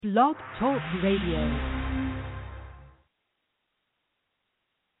Blog Talk Radio.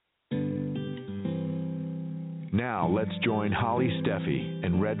 Now let's join Holly Steffi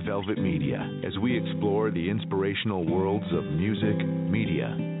and Red Velvet Media as we explore the inspirational worlds of music,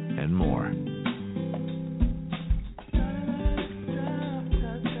 media, and more.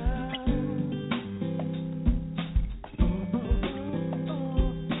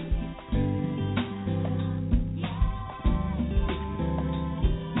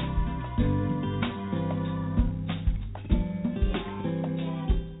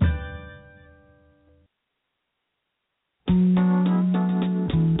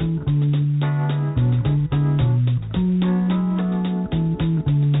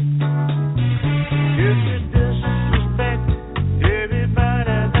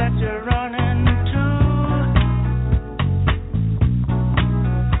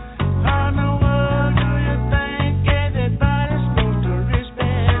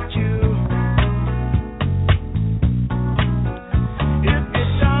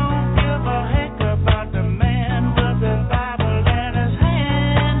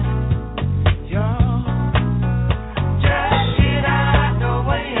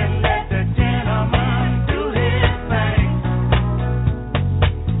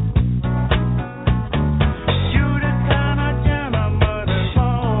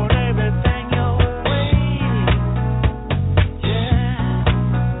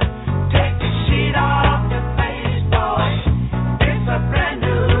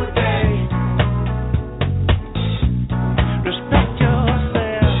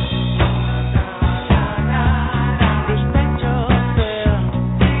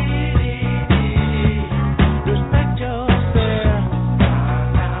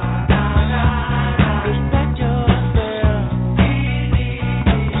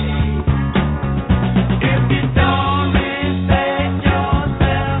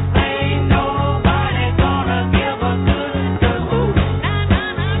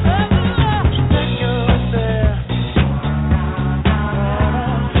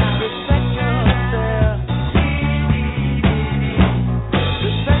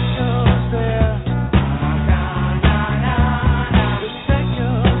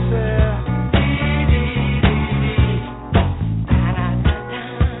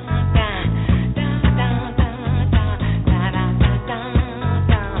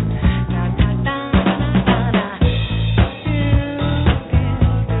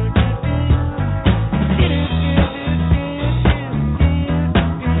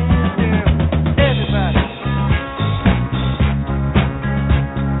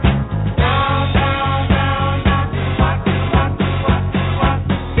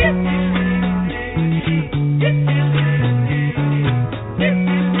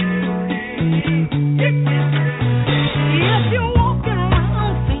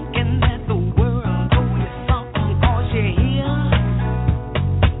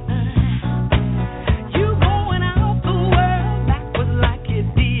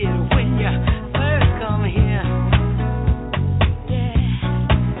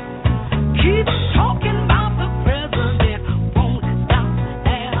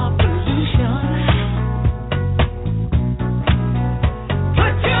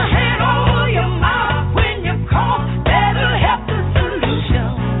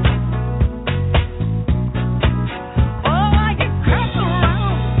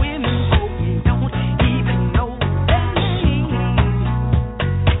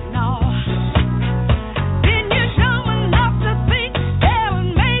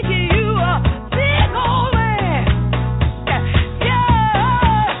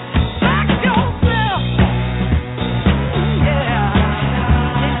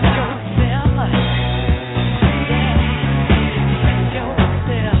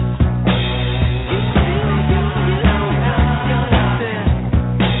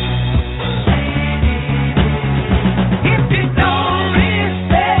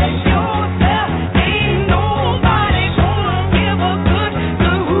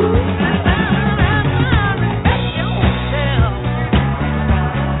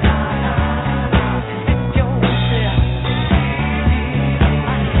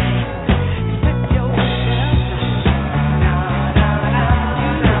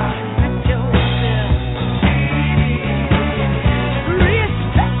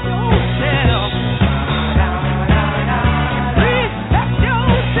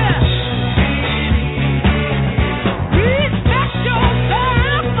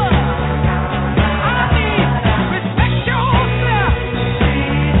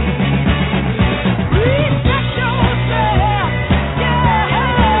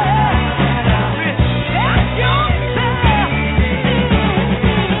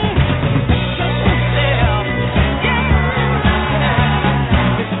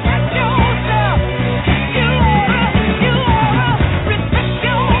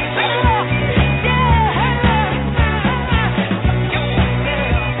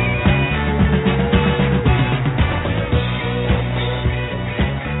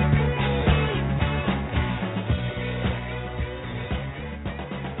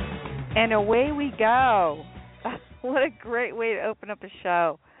 And away we go. What a great way to open up a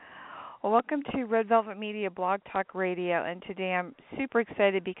show. Well, welcome to Red Velvet Media Blog Talk Radio, and today I'm super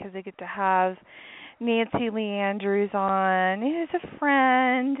excited because I get to have Nancy Lee Andrews on, who's a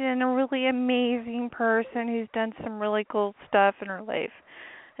friend and a really amazing person who's done some really cool stuff in her life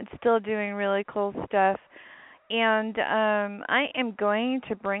and still doing really cool stuff. And I am going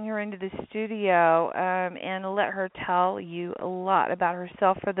to bring her into the studio and let her tell you a lot about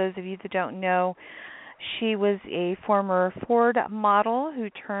herself. For those of you that don't know, she was a former Ford model who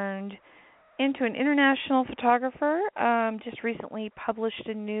turned into an international photographer. Just recently published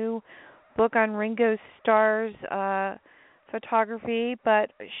a new book on Ringo Starr's photography,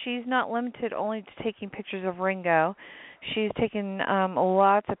 but she's not limited only to taking pictures of Ringo. She's taken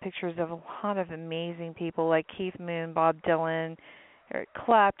lots of pictures of a lot of amazing people like Keith Moon, Bob Dylan, Eric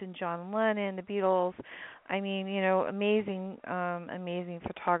Clapton, John Lennon, the Beatles. I mean, amazing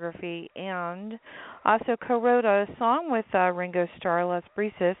photography. And also co-wrote a song with Ringo Starr, Las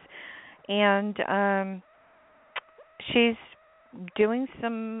Brisas. And she's doing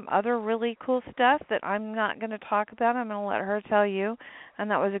some other really cool stuff that I'm not going to talk about. I'm going to let her tell you. And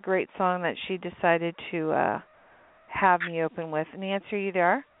that was a great song that she decided to have me open with. Nancy, are you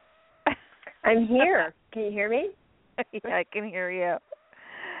there? I'm here. Can you hear me? Yeah, I can hear you.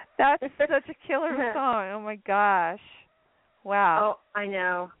 That's such a killer song. Oh, my gosh. Wow. Oh, I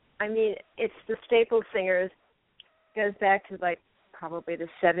know. I mean, it's the staple singers. Goes back to probably the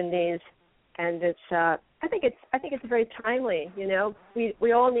 70s, and it's I think it's very timely.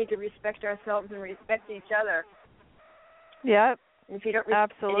 We all need to respect ourselves and respect each other. Yep. And if you don't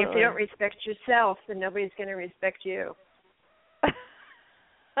absolutely. And if you don't respect yourself, then nobody's going to respect you.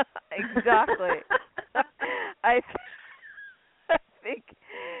 Exactly. I think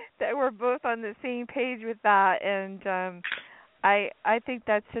that we're both on the same page with that, and I think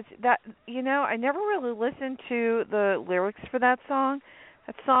that's such that I never really listened to the lyrics for that song.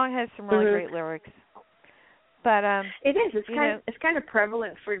 That song has some really great lyrics. But it is. It's kind of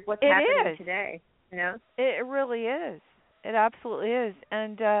prevalent for what's happening today. It really is. It absolutely is.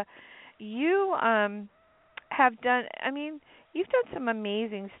 And you have done. I mean, you've done some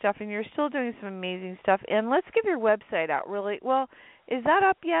amazing stuff, and you're still doing some amazing stuff. And let's give your website out. Really well. Is that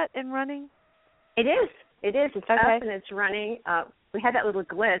up yet and running? It is. It is. It's okay. up and it's running. We had that little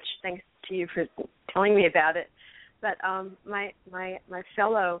glitch. Thanks to you for telling me about it. But my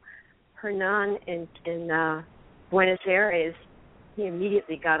fellow Hernan in Buenos Aires, he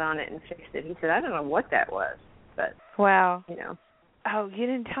immediately got on it and fixed it. He said, "I don't know what that was, but wow, Oh, you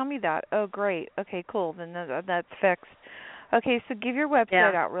didn't tell me that. Oh, great. Okay, cool. Then that's fixed. Okay, so give your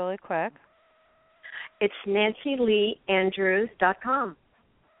website out really quick. It's nancyleeandrews.com.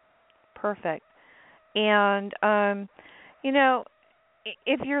 Perfect. And,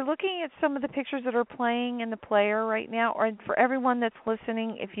 if you're looking at some of the pictures that are playing in the player right now, or for everyone that's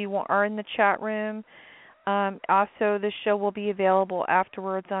listening, if you are in the chat room, also the show will be available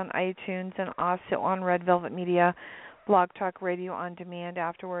afterwards on iTunes and also on Red Velvet Media Blog Talk Radio on demand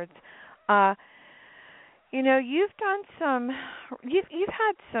afterwards. You've done you've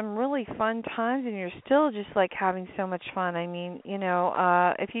had some really fun times, and you're still just having so much fun. I mean,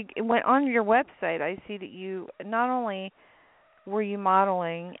 if you went on your website, I see that you not only were you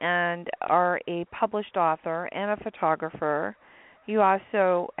modeling and are a published author and a photographer, you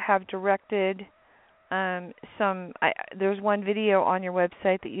also have directed there's one video on your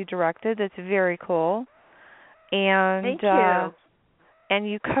website that you directed that's very cool. And thank you. And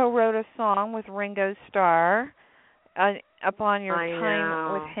you co-wrote a song with Ringo Starr upon your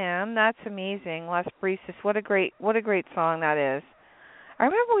time with him. That's amazing. Las Brisas. What a great song that is. I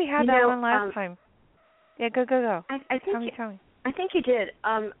remember we had that one last time. Yeah, go. Tell me. I think you did.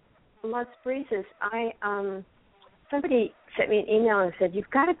 Las Brisas. Somebody sent me an email and said,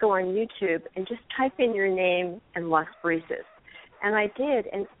 "You've got to go on YouTube and just type in your name and Las Brisas." And I did,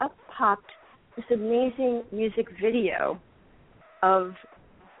 and up popped this amazing music video of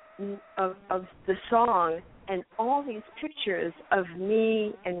the song and all these pictures of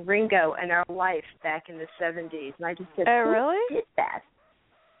me and Ringo and our life back in the 70s. And I just said, "Oh, really? Who did that?"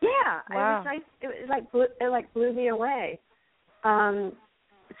 Yeah, wow. It blew me away.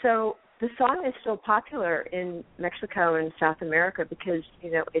 So the song is still popular in Mexico and South America because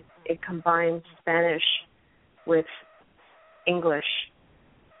it combines Spanish with English.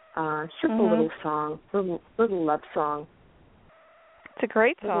 Simple little song, little love song. It's a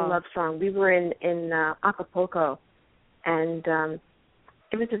great song. Little love song. We were in Acapulco, and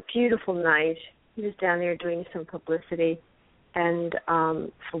it was a beautiful night. He was down there doing some publicity, and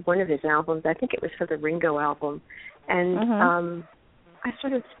for one of his albums, I think it was for the Ringo album, and I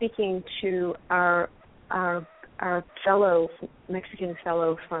started speaking to our fellow Mexican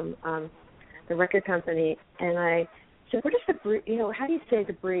fellow from the record company, and I said, "What is the how do you say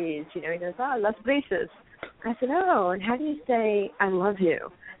the breeze?" He goes, "Las brisas." I said, "Oh, and how do you say I love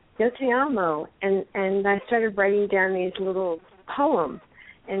you?" Yo te amo. And I started writing down these little poems.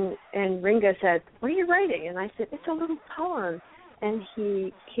 And Ringo said, "What are you writing?" And I said, "It's a little poem." And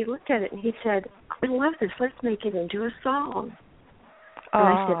he looked at it and he said, "I love this. Let's make it into a song." And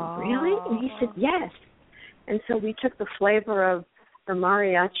I said, "Really?" And he said, "Yes." And so we took the flavor of the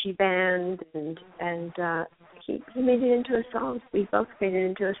mariachi band and he made it into a song. We both made it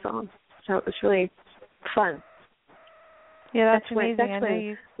into a song. So it was really fun. Yeah, that's amazing. That's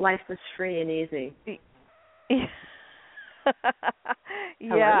when life was free and easy.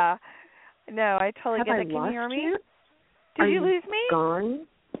 Yeah. No, I totally Have get I it. Can lost you hear me? you? Did Are you lose me? Gone?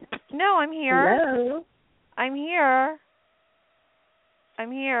 No, I'm here. Hello? I'm here.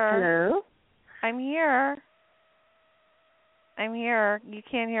 I'm here. Hello? I'm here. I'm here. You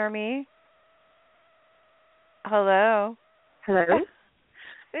can't hear me? Hello? Hello?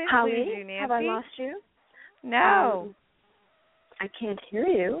 Holly, have I lost you? No. I can't hear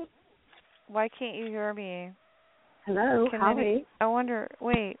you. Why can't you hear me? Hello, Holly. I wonder.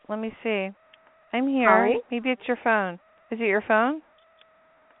 Wait, let me see. I'm here. Holly? Maybe it's your phone. Is it your phone?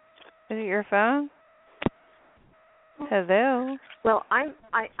 Is it your phone? Hello. Well, I'm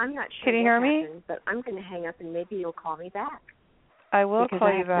not sure. Can you hear me? Happened, but I'm going to hang up and maybe you'll call me back. I will because call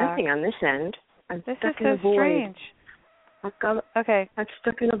I you have back. Nothing on this end. This stuck is in a so void. strange. Okay. I'm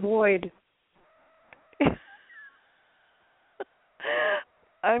stuck in a void.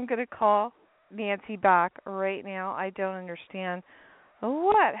 I'm going to call Nancy back right now. I don't understand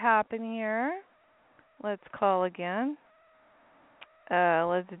what happened here. Let's call again.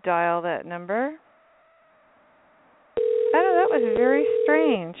 Let's dial that number. Oh, that was very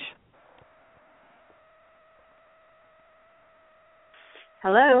strange.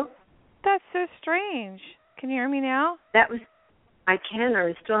 Hello? That's so strange. Can you hear me now? I can. Are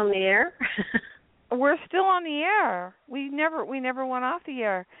we still on the air? We're still on the air. We never went off the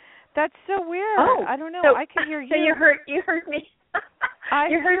air. That's so weird. Oh, I don't know. So, I can hear you. So you heard me.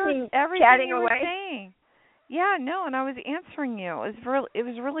 You heard me everything chatting you were away. saying. Yeah, no, and I was answering you. It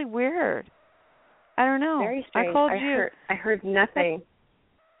was really weird. I don't know. Very strange. I called you. I heard nothing.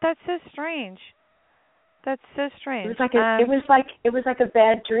 That's so strange. That's so strange. It was like a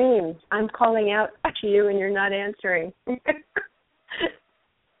bad dream. I'm calling out to you and you're not answering.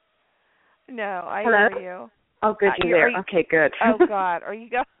 No, I Hello? hear you. Oh, good, you're there. Okay, good. Oh God, are you?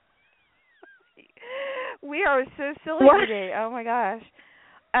 We are so silly today. Oh my gosh.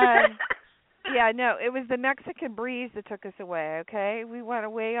 Yeah, no, it was the Mexican breeze that took us away. Okay, we went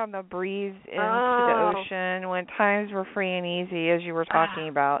away on the breeze into the ocean when times were free and easy, as you were talking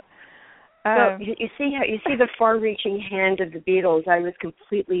about. So you see the far-reaching hand of the Beatles. I was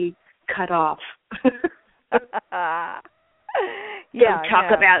completely cut off. Yeah,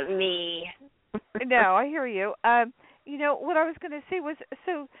 talk about me. No, I hear you. What I was going to say was,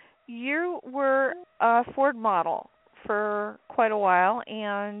 so you were a Ford model for quite a while,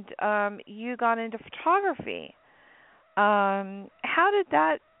 and you got into photography. How did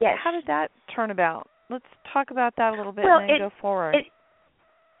that? Yes. How did that turn about? Let's talk about that a little bit and then go forward.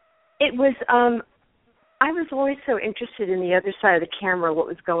 It was. I was always so interested in the other side of the camera, what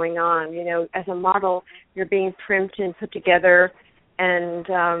was going on. As a model, you're being primed and put together, and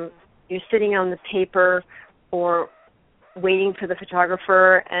you're sitting on the paper or waiting for the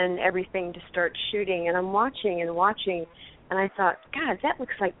photographer and everything to start shooting. And I'm watching, and I thought, God, that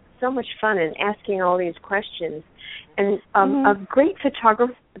looks like so much fun, and asking all these questions. And a great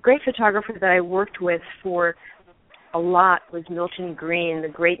photographer that I worked with for a lot was Milton Green, the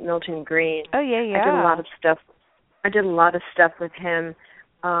great Milton Green. Oh yeah. I did a lot of stuff with him.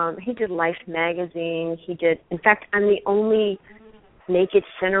 He did Life magazine. In fact, I'm the only naked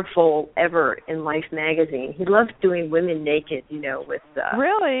centerfold ever in Life magazine. He loved doing women naked, with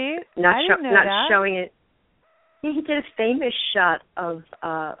really not that. showing it. Yeah, he did a famous shot of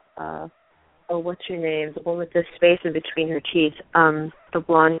what's her name? The one with the space in between her teeth, the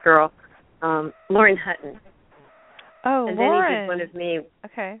blonde girl, Lauren Hutton. Oh, and Lauren. Then he did one of me.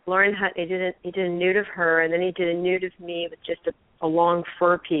 Okay. Lauren Hutton. He did a nude of her, and then he did a nude of me with just a long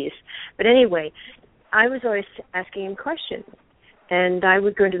fur piece. But anyway, I was always asking him questions, and I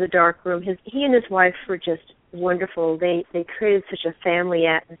would go into the dark room. He and his wife were just wonderful. They created such a family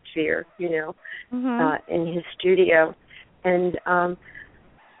atmosphere, in his studio, and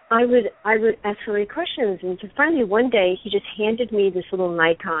I would ask so many questions, and so finally one day he just handed me this little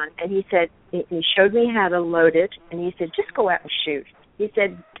Nikon, and he showed me how to load it, and he said, just go out and shoot. He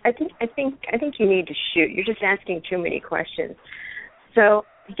said, I think you need to shoot. You're just asking too many questions. So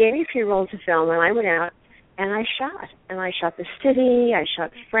he gave me a few rolls of film, and I went out and I shot. And I shot the city. I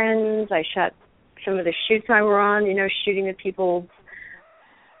shot friends. I shot some of the shoots I were on. Shooting the people,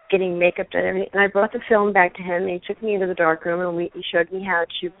 getting makeup done, everything. And I brought the film back to him, and he took me into the darkroom, and he showed me how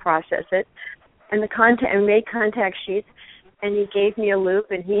to process it, and made contact sheets. And he gave me a loop,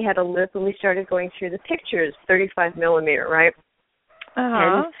 and he had a loop, and we started going through the pictures, 35 millimeter, right?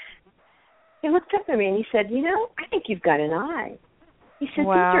 Uh-huh. And he looked up at me and he said, I think you've got an eye. He said,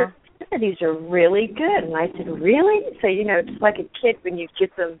 wow. these are really good. And I said, really? So, it's like a kid when you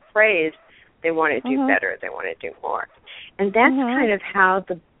give them praise, they want to do better, they want to do more. And that's kind of how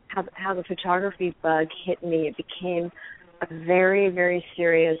the photography bug hit me. It became a very, very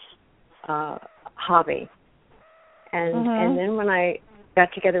serious hobby. And then when I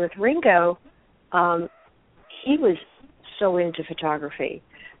got together with Ringo, he was so into photography.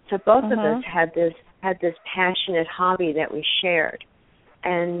 So both of us had this passionate hobby that we shared.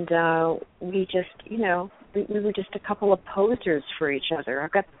 And we just, we were just a couple of posers for each other.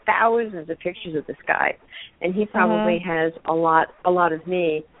 I've got thousands of pictures of this guy, and he probably has a lot of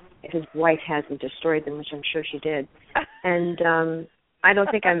me if his wife hasn't destroyed them, which I'm sure she did. And I don't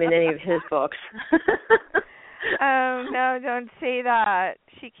think I'm in any of his books. Oh, no, don't say that.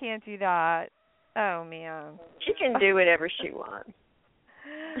 She can't do that. Oh, man. She can do whatever she wants.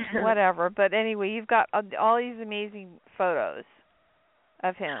 Whatever. But anyway, you've got all these amazing photos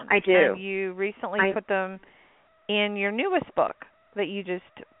of him. I do. And you recently put them in your newest book that you just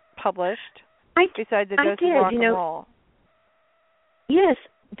published, besides the Dose of Rock and Roll. Yes,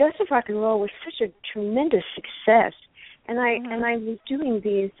 Dose of Rock and Roll was such a tremendous success. And I was doing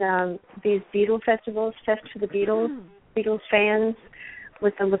these Beatle festivals, Fest for the Beatles fans,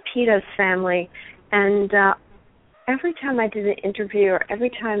 with the Lapidus family, and every time I did an interview, or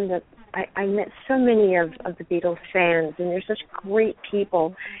every time that I met so many of the Beatles fans, and they're such great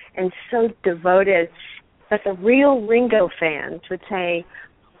people and so devoted, but the real Ringo fans would say,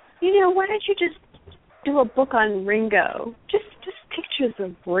 why don't you just do a book on Ringo, just pictures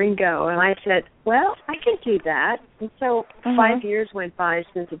of Ringo. And I said, well, I can do that. And so 5 years went by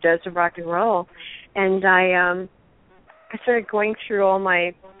since the Dose of Rock and Roll, and I started going through all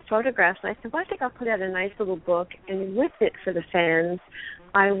my photographs, and I said, well, I think I'll put out a nice little book, and with it for the fans,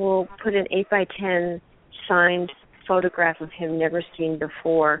 I will put an 8x10 signed photograph of him never seen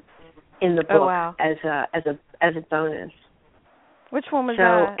before in the book as a bonus. Which one was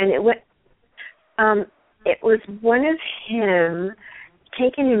that? And it was one of him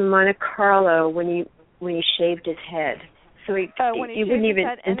taken in Monte Carlo when he shaved his head. So he wouldn't even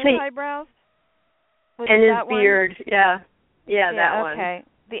and his eyebrows and his beard. One? Yeah, that one. Okay,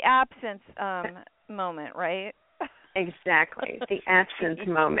 the absence moment, right? Exactly, the absence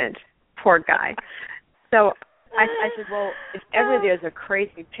moment. Poor guy. So I said, well, if ever there's a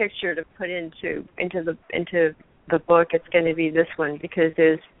crazy picture to put into the book, it's going to be this one, because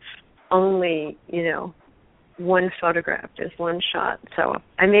there's only one photograph, there's one shot. So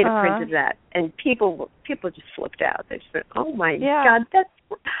I made a print of that, and people just flipped out. They said, "Oh my God, that's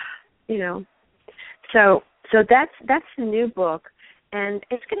So that's the new book, and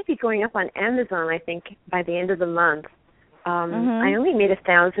it's going to be going up on Amazon, I think, by the end of the month. I only made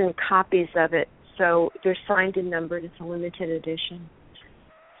 1,000 copies of it, so they're signed and numbered. It's a limited edition.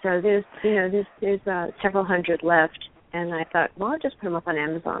 So there's several hundred left, and I thought, well, I'll just put them up on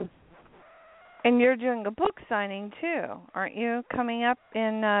Amazon. And you're doing a book signing too, aren't you? Coming up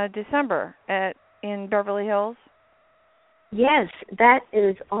in December in Beverly Hills. Yes, that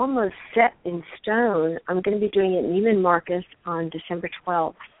is almost set in stone. I'm going to be doing it in Neiman Marcus on December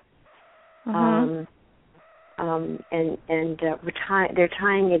 12th. They're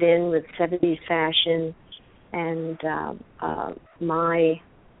tying it in with 70s fashion and my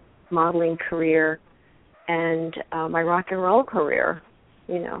modeling career and my rock and roll career.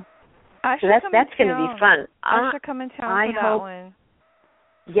 So that's going to be fun. I should come in town for that one.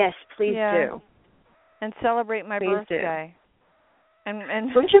 Yes, please do. And celebrate my birthday.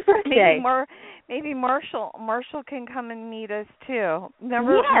 And when's your birthday? Maybe Marshall can come and meet us too.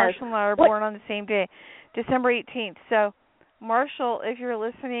 Marshall and I are born on the same day, December 18th. So, Marshall, if you're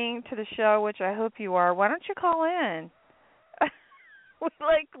listening to the show, which I hope you are, why don't you call in? We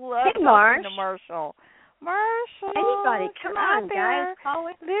love talking to Marshall. Marshall, anybody, come on, guys, call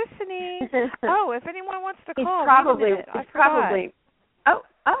in. Listening. If anyone wants to call, he's probably.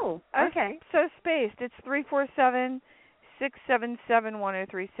 Oh, okay. So spaced. It's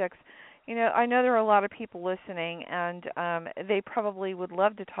 347-677-1036. I know there are a lot of people listening, and they probably would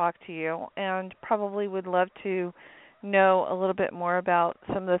love to talk to you, and probably would love to know a little bit more about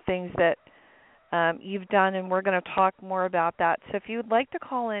some of the things that you've done, and we're going to talk more about that. So if you would like to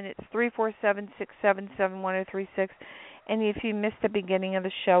call in, it's 347-677-1036. And if you missed the beginning of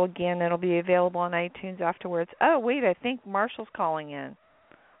the show, again, it'll be available on iTunes afterwards. Oh, wait, I think Marshall's calling in.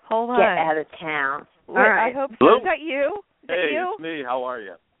 Hold on. Get out of town. Wait, All right. I hope so. Hello? Is that you? Is that Hey, you? it's me. How are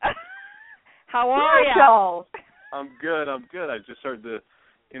you? How are you? Marshall. I'm good. I just heard you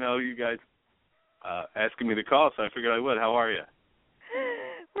guys asking me to call, so I figured I would. How are you?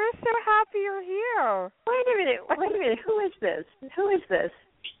 We're so happy you're here. Wait a minute. Who is this? Who is this?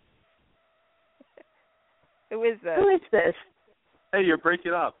 Who is this? Hey, you're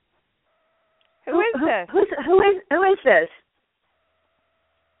breaking up. Who is this? Who is this?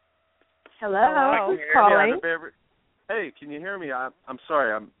 Hello. Who's calling? Hey, can you hear me? I'm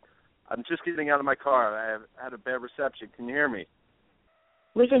sorry. I'm just getting out of my car. I had a bad reception. Can you hear me?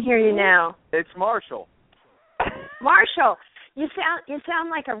 We can hear you now. It's Marshall. Marshall, you sound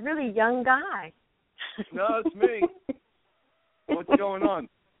like a really young guy. No, it's me. What's going on?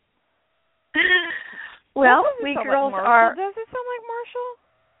 Well, we girls are. Does it sound like Marshall?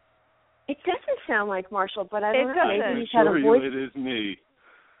 It doesn't sound like Marshall, but I don't know. Doesn't. Maybe he's had a voice. It is me.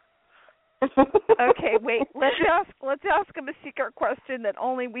 Okay, wait. Let's ask him a secret question that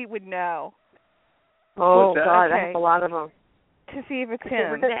only we would know. Oh God, Okay. I have a lot of them. To see if it's Okay, him.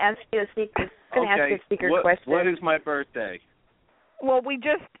 we're going to ask you a secret. Question. What is my birthday? Well, we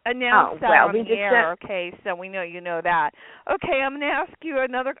just announced that on the air. Okay, so we know you know that. Okay, I'm going to ask you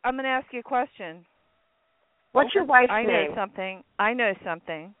a question. What's your wife's I name? I know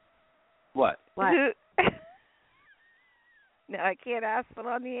something. What? What? No, I can't ask it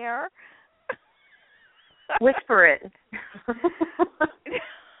on the air. Whisper it.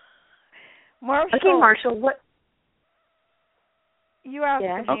 Marshall. Okay, Marshall, what? You asked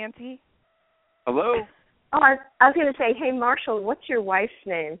Yeah. Nancy. Hello? Oh, I was going to say, hey, Marshall, what's your wife's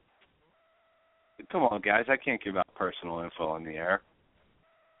name? Come on, guys. I can't give out personal info on the air.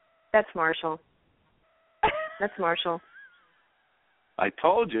 That's Marshall. That's Marshall. I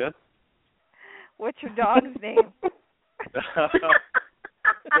told you. What's your dog's name? Well,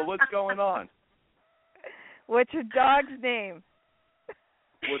 what's going on? What's your dog's name?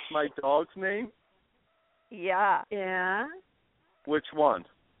 What's my dog's name? Yeah. Yeah. Which one?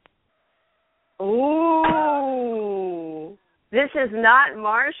 Ooh. This is not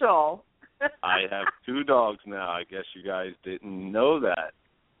Marshall. I have 2 dogs now. I guess you guys didn't know that.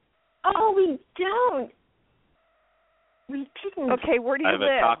 Oh, we don't. We didn't. Okay, where do you live?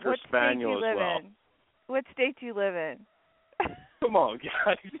 I have a Cocker What Spaniel state do you as live well. in? What state do you live in? Come on,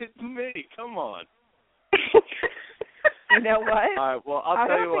 guys. It's me. Come on. You know what? All right, well, I'll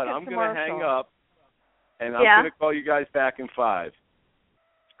tell you what. I'm going to hang up, and I'm going to call you guys back in 5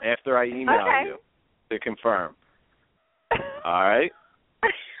 after I email you to confirm. All right?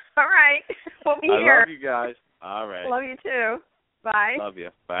 All right. We'll be here. I love you guys. All right. Love you too. Bye. Love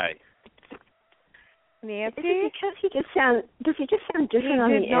you. Bye. Nancy? Is it because does he just sound different on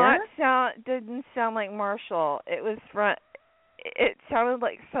the air? Didn't sound like Marshall. It sounded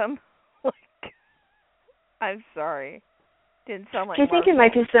like I'm sorry. Didn't sound like Do you think Marshall. it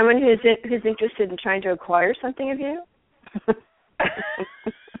might be someone who's interested in trying to acquire something of you?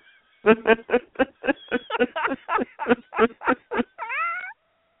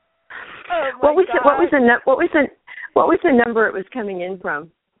 What was the number it was coming in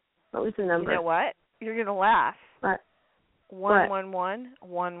from? What was the number? You know what? You're gonna laugh. What?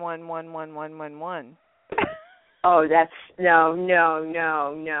 111-111-1111. Oh, that's no.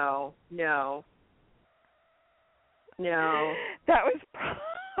 That was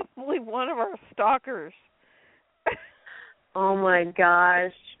probably one of our stalkers. Oh my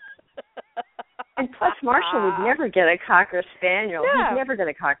gosh. And plus, Marshall would never get a Cocker Spaniel. No. He's never got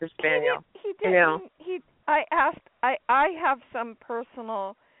a Cocker Spaniel. He didn't. I have some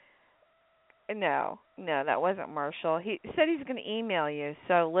personal. No, that wasn't Marshall. He said he's going to email you.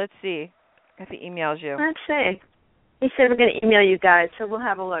 So let's see if he emails you. Let's see. He said we're going to email you guys, so we'll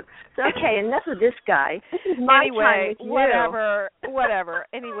have a look. So okay, enough of this guy. This is my time with you. Whatever.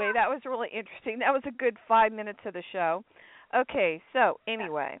 Anyway, that was really interesting. That was a good 5 minutes of the show. Okay, so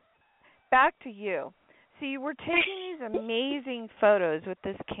anyway, back to you. So you were taking these amazing photos with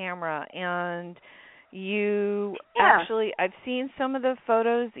this camera, and you actually, I've seen some of the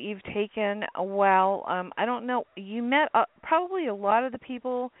photos that you've taken. Well, I don't know, you met probably a lot of the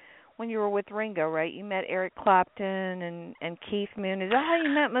people when you were with Ringo, right? You met Eric Clapton and Keith Moon. Is that how you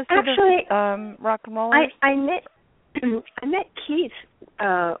met most of the rock and rollers? I met Keith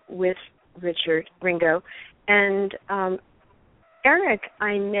with Ringo, and Eric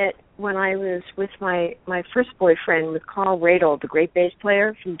I met when I was with my first boyfriend, with Carl Radel, the great bass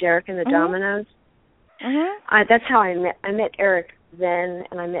player from Derek and the Dominoes. That's how I met Eric then,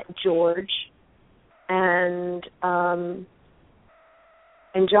 and I met George and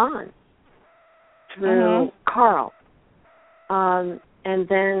John through Carl. And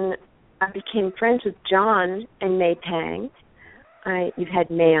then I became friends with John and May Pang. You've had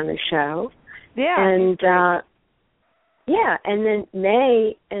May on the show. Yeah. And and then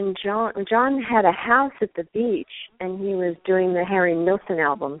May and John had a house at the beach, and he was doing the Harry Nilsson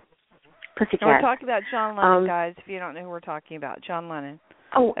album, Pussycat. We're talking about John Lennon, guys, if you don't know who we're talking about. John Lennon.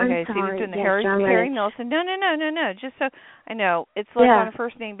 Oh, okay, I'm sorry. So he was doing the yes, Harry Nilsson. No. Just so I know, it's like on a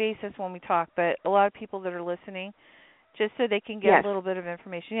first-name basis when we talk, but a lot of people that are listening, just so they can get a little bit of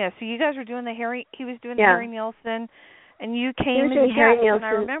information. Yeah, so you guys were doing he was doing the Harry Nilsson, and you came as a guest, and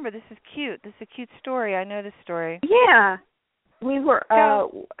I remember, this is cute. This is a cute story. I know this story. Yeah. We were,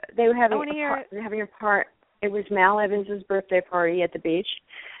 they were having a part. It was Mal Evans's birthday party at the beach,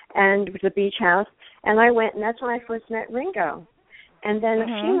 and it was a beach house, and I went, and that's when I first met Ringo. And then a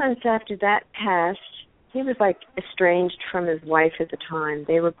few months after that passed, he was like estranged from his wife at the time.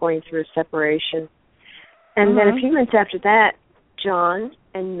 They were going through a separation. And then a few months after that, John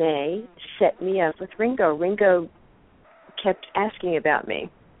and May set me up with Ringo. Ringo kept asking about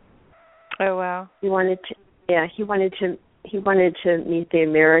me. Oh, wow. He wanted to meet the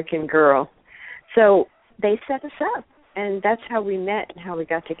American girl. So they set us up, and that's how we met and how we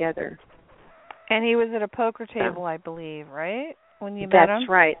got together. And he was at a poker table, I believe, right? When you met him? That's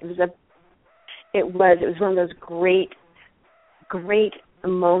right. It was one of those great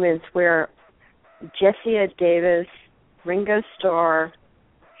moments where Jessia Davis, Ringo Starr,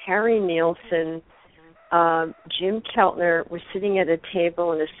 Harry Nilsson, Jim Keltner were sitting at a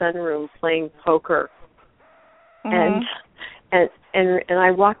table in a sunroom playing poker. And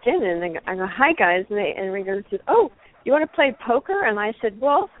I walked in and I go, "Hi guys," and Ringo said, "Oh, you want to play poker?" And I said,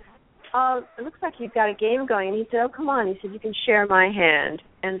 "Well, it looks like you've got a game going." And he said, "Oh, come on." He said, "You can share my hand."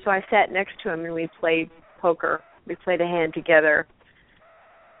 And so I sat next to him and we played poker. We played a hand together.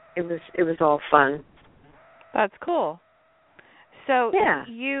 It was all fun. That's cool. So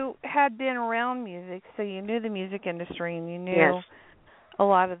you had been around music, so you knew the music industry, and you knew a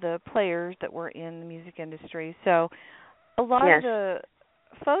lot of the players that were in the music industry. So a lot of the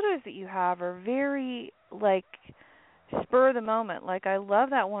photos that you have are very, like, spur of the moment. Like, I love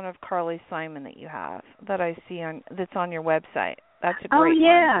that one of Carly Simon that you have, that I see that's on your website. That's a great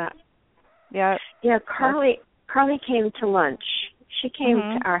one. Yeah. Yeah, Carly came to lunch. She came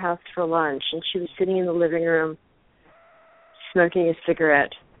to our house for lunch, and she was sitting in the living room smoking a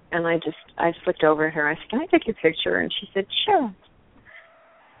cigarette. And I flicked over at her. I said, "Can I take your picture?" And she said, "Sure."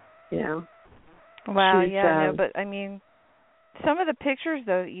 You know. Wow, no, but I mean, some of the pictures,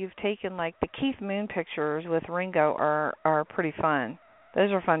 though, that you've taken, like the Keith Moon pictures with Ringo, are pretty fun.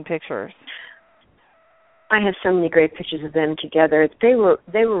 Those are fun pictures. I have so many great pictures of them together. They were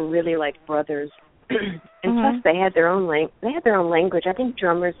really like brothers. And plus they had their own language. I think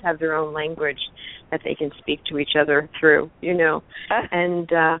drummers have their own language that they can speak to each other through, you know. And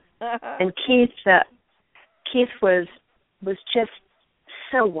Keith was just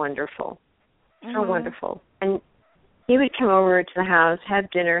so wonderful. So wonderful. And he would come over to the house, have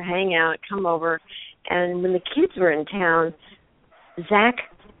dinner, hang out, come over, and when the kids were in town, Zach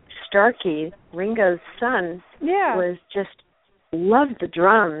Starkey, Ringo's son, was just loved the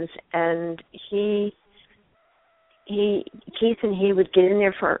drums, and Keith and he would get in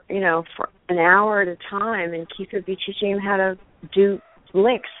there for an hour at a time, and Keith would be teaching him how to do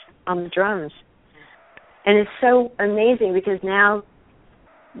licks on the drums. And it's so amazing because now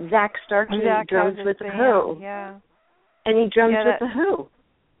Zach Starkey drums with the Who. Yeah. And he drums with the Who.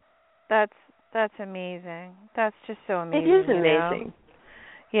 That's amazing. That's just so amazing. It is amazing. Know?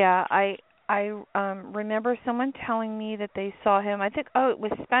 Yeah, I remember someone telling me that they saw him. I think it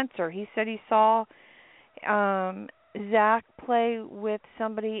was Spencer. He said he saw Zach play with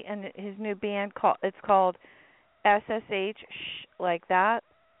somebody in his new band called SSH, like that,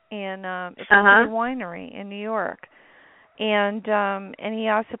 and it's a winery in New York. And he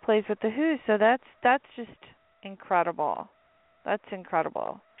also plays with the Who, so that's just incredible. That's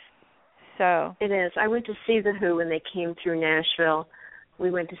incredible. So it is. I went to see the Who when they came through Nashville. We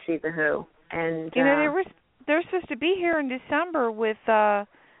went to see the Who, and they're supposed to be here in December with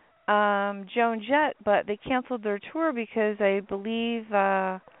Joan Jett, but they canceled their tour because I believe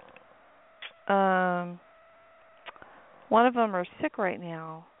one of them are sick right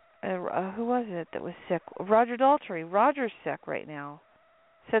now. Who was it that was sick? Roger Daltrey. Roger's sick right now,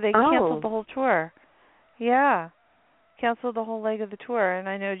 so they canceled the whole tour. Yeah, canceled the whole leg of the tour. And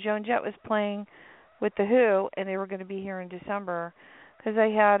I know Joan Jett was playing with the Who, and they were going to be here in December, because I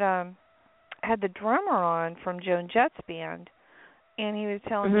had the drummer on from Joan Jett's band, and he was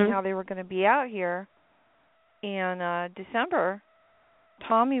telling me how they were going to be out here in December.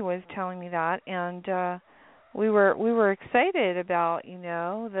 Tommy was telling me that, and we were excited about,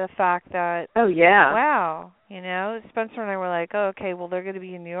 the fact that, wow, Spencer and I were like, oh, okay, well, they're going to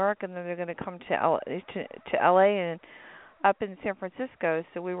be in New York, and then they're going to come to LA and up in San Francisco,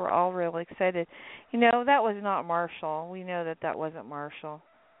 so we were all really excited. That was not Marshall. We know that wasn't Marshall.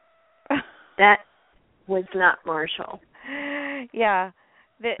 That was not Marshall. Yeah.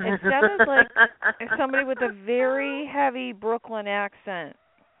 It sounded like somebody with a very heavy Brooklyn accent,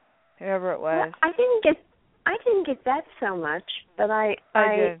 whoever it was. Well, I didn't get that so much, but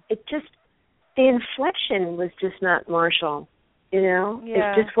it just, the inflection was just not Marshall, Yeah.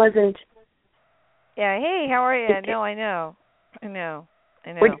 It just wasn't. Yeah, hey, how are you? No, I know.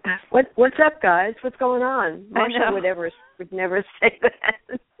 What's up, guys? What's going on? Marshall would never say that.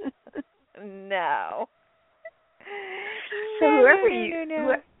 No. So whoever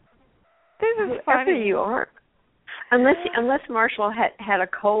you are, unless Marshall had a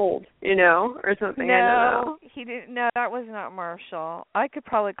cold, or something. No, I don't know. He didn't. No, that was not Marshall. I could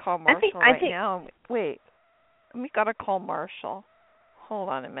probably call Marshall right now. Wait, we gotta call Marshall. Hold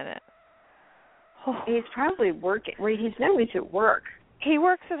on a minute. Oh. He's probably working. He's at work. He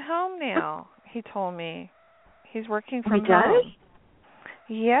works at home now. He told me he's working from home. He does?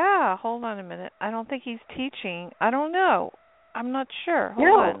 Yeah. Hold on a minute. I don't think he's teaching. I don't know. I'm not sure. Hold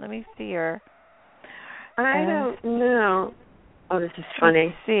on. Let me see here. I don't know. Oh, this is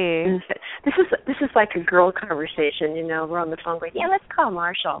funny. Let's see. This is like a girl conversation. We're on the phone going, yeah, let's call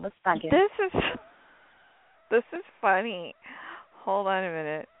Marshall. Let's bug him. This is funny. Hold on a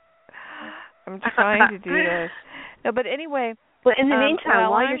minute. I'm trying to do this. No, but anyway. Well, in the meantime,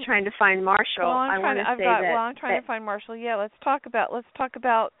 while you're trying to find Marshall, I want to say that. While I'm trying to find Marshall, let's talk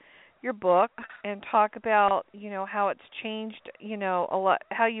about your book and talk about how it's changed, a lot,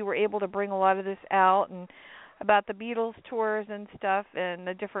 how you were able to bring a lot of this out, and about the Beatles tours and stuff and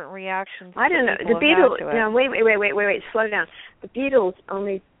the different reactions. I don't know. The Beatles. No, wait. Slow down. The Beatles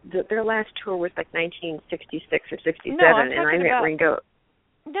their last tour was like 1966 or 67, and I met Ringo.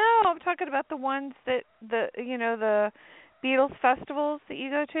 No, I'm talking about the ones that the Beatles festivals that you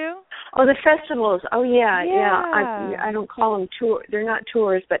go to. Oh, the festivals. Oh, yeah. I don't call them tour. They're not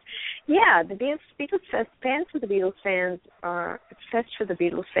tours, but yeah, the Beatles fans for the Beatles fans Fest for the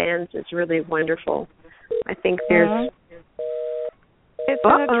Beatles fans is really wonderful. I think there's. It's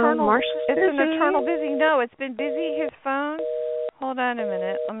an eternal busy. No, it's been busy. His phone. Hold on a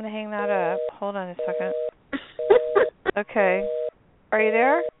minute. I'm going to hang that up. Hold on a second. Okay. Are you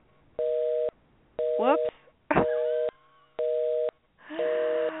there? Whoops.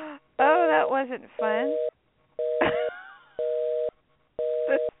 Oh, that wasn't fun.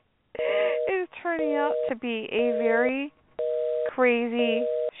 This is turning out to be a very crazy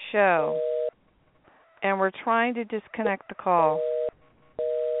show. And we're trying to disconnect the call.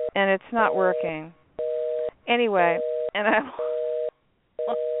 And it's not working. Anyway, and I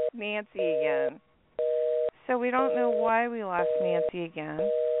lost Nancy again. So we don't know why we lost Nancy again.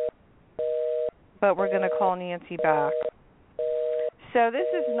 But we're going to call Nancy back. So this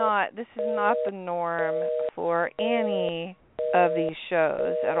is not the norm for any of these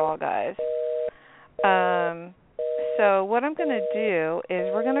shows at all, guys. So what I'm going to do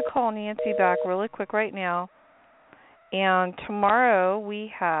is we're going to call Nancy back really quick right now. And tomorrow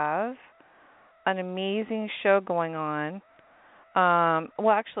we have an amazing show going on.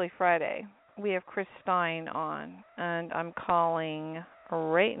 Well, actually Friday. We have Chris Stein on. And I'm calling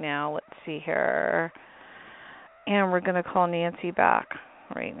right now. Let's see here. And we're going to call Nancy back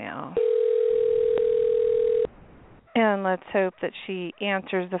right now. And let's hope that she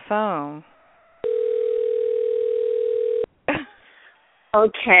answers the phone.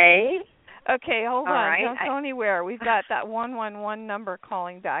 Okay. Okay, hold on. Right. Don't go anywhere. We've got that 111 number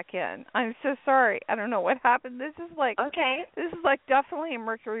calling back in. I'm so sorry. I don't know what happened. This is like definitely a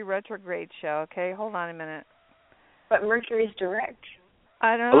Mercury retrograde show. Okay, hold on a minute. But Mercury's direct.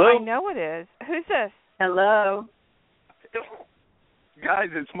 I don't know. Hello? I know it is. Who's this? Hello. Guys,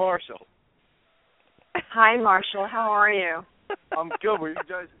 it's Marshall. Hi, Marshall. How are you? I'm good. Were you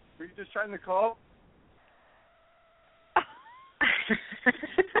just trying to call?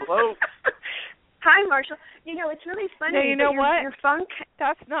 Hello? Hi, Marshall. It's really funny. No, you know what? Your phone.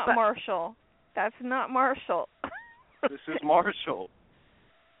 That's not Marshall. That's not Marshall. This is Marshall.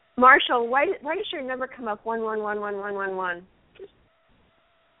 Marshall, why does your number come up 1111111?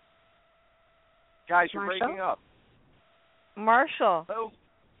 Guys, you're Marshall? breaking up. Marshall. Hello.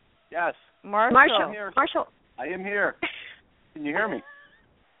 Yes. Marshall. Marshall. I am here. Can you hear me?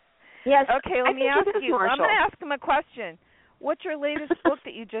 Yes. Okay, let me ask you. Marshall. I'm going to ask him a question. What's your latest book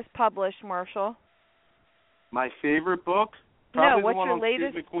that you just published, Marshall? My favorite book? Probably what's the one your on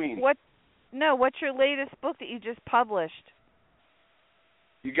latest? Steve McQueen. What's your latest book that you just published?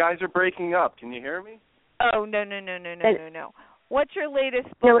 You guys are breaking up. Can you hear me? Oh, no. What's your latest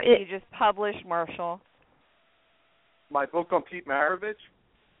book that you just published, Marshall? My book on Pete Maravich?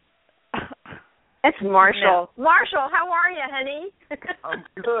 It's Marshall. No. Marshall, how are you, honey? I'm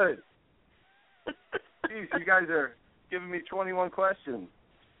good. Jeez, you guys are giving me 21 questions.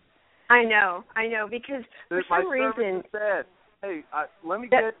 I know, because for some reason... Is bad. Hey, let me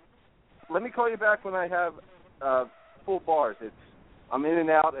call you back when I have full bars. I'm in and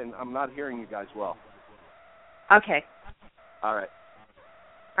out, and I'm not hearing you guys well. Okay. All right.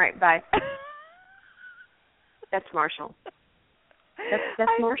 All right, bye. That's Marshall.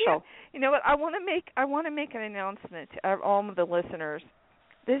 That's Marshall. You know what? I want to make an announcement to all of the listeners.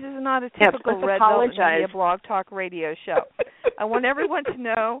 This is not a typical Red Velvet Media Blog Talk Radio show. I want everyone to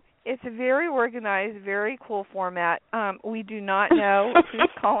know it's a very organized, very cool format. We do not know who's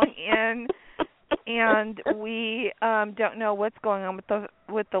calling in, and we don't know what's going on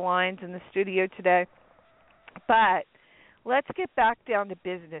with the lines in the studio today. But let's get back down to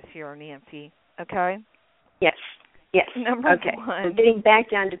business here, Nancy. Okay? Yes. Number one. We're getting back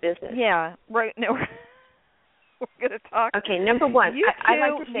down to business. Yeah. Right. No. We're going to talk. Okay, number one. I'd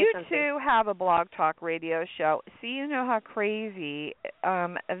like to say something. You two have a Blog Talk Radio show, so you know how crazy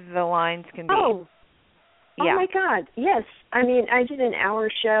the lines can be. Oh my God, yes. I mean, I did an hour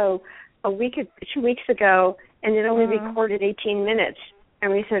show 2 weeks ago, and it only recorded 18 minutes.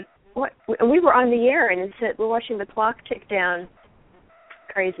 And we said, what? And we were on the air, and it said, we're watching the clock tick down.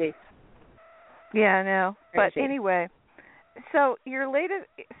 Crazy. Yeah, I know. Crazy. But anyway, so your latest,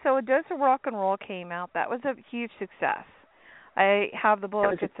 so A Dose of Rock and Roll came out. That was a huge success. I have the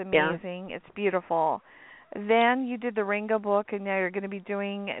book. It's amazing. Yeah. It's beautiful. Then you did the Ringo book, and now you're going to be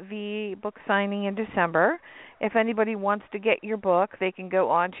doing the book signing in December. If anybody wants to get your book, they can go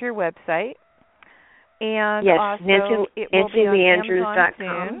onto your website. And yes, also it will be on Amazon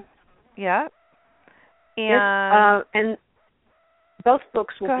soon. Yeah. And both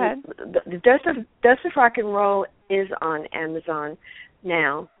books will be. The Dose of Rock and Roll is on Amazon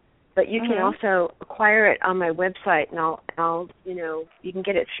now, but you can also acquire it on my website, and I'll you can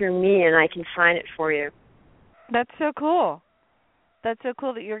get it through me, and I can sign it for you. That's so cool. That's so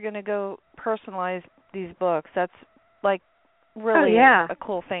cool that you're going to go personalize these books. That's like really a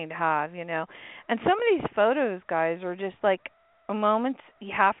cool thing to have, And some of these photos, guys, are just like moments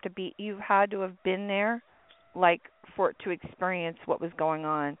you've had to have been there, like for it to experience what was going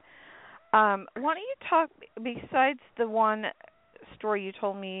on. Why don't you talk, besides the one story you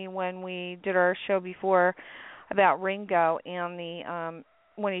told me when we did our show before about Ringo and the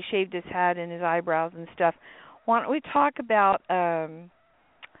when he shaved his head and his eyebrows and stuff, why don't we talk about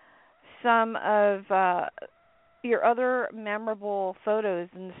some of your other memorable photos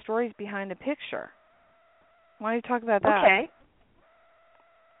and the stories behind the picture? Why don't you talk about that?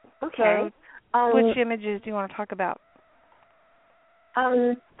 Okay. So, which images do you want to talk about?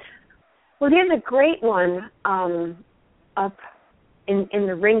 Well, there's a great one up in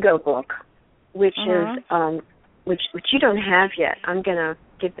the Ringo book, which is which you don't have yet. I'm gonna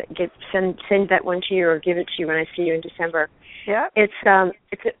send that one to you, or give it to you when I see you in December. Yeah. It's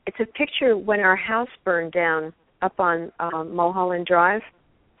a picture when our house burned down up on Mulholland Drive.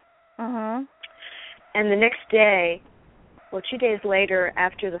 And the next day, 2 days later,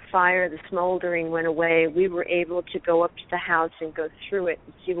 after the fire, the smoldering went away, we were able to go up to the house and go through it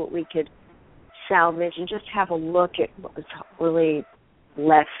and see what we could salvage and just have a look at what was really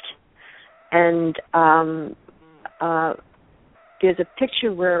left. And there's a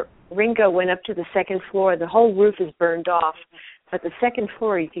picture where Ringo went up to the second floor. The whole roof is burned off, but the second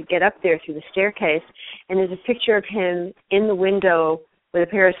floor, you could get up there through the staircase, and there's a picture of him in the window with a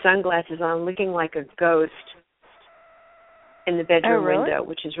pair of sunglasses on, looking like a ghost in the bedroom window,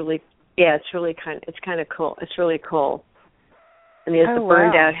 which is really, it's kind of cool. It's really cool. And there's the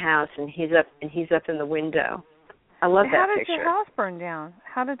burned out house, and he's up in the window. I love that picture. How did the house burn down?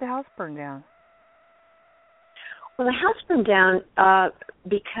 How did the house burn down? Well, the house burned down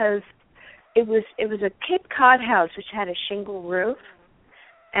because it was a Cape Cod house which had a shingle roof,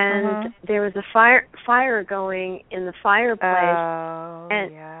 and there was a fire going in the fireplace,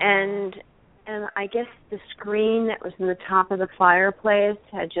 and I guess the screen that was in the top of the fireplace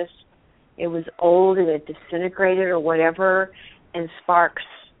it was old and it disintegrated or whatever, and sparks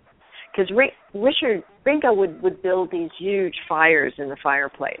because Ringo would build these huge fires in the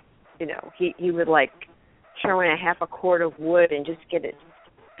fireplace. You know, he would like throw in a half a cord of wood and just get it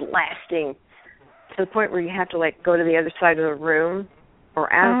blasting to the point where you have to like go to the other side of the room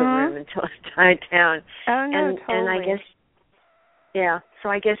or out of the room until it died down. Oh no, totally. And I guess, yeah. So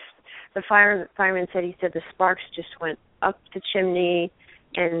I guess the fireman said the sparks just went up the chimney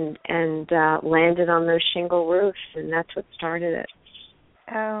and landed on those shingle roofs, and that's what started it.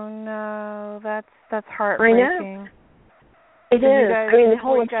 Oh no, that's heartbreaking. I know. It is. The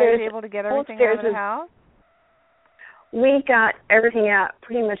whole upstairs. Were you guys able to get everything out of the house? We got everything out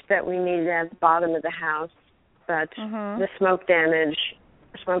pretty much that we needed at the bottom of the house, but the smoke damage,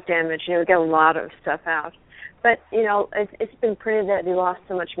 we got a lot of stuff out. But, it's been pretty that we lost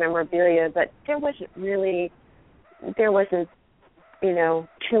so much memorabilia, but there wasn't,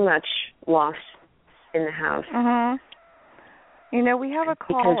 too much loss in the house. We have a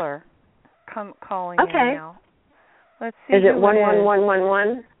caller calling in now. Let's see. Is it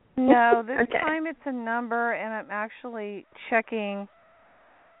 11111? No, this time it's a number, and I'm actually checking.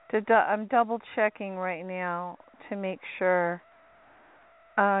 I'm double checking right now to make sure.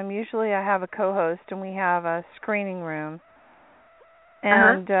 Usually I have a co-host, and we have a screening room.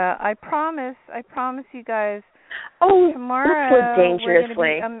 And I promise you guys. Oh, tomorrow let's live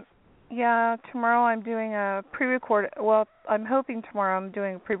dangerously. Tomorrow I'm doing a pre-recorded. Well, I'm hoping tomorrow I'm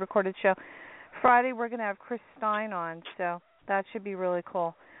doing a pre-recorded show. Friday we're going to have Chris Stein on, so that should be really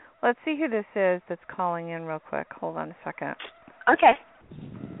cool. Let's see who this is that's calling in real quick. Hold on a second. Okay,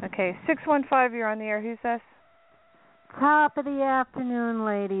 615, you're on the air. Who's this? Top of the afternoon,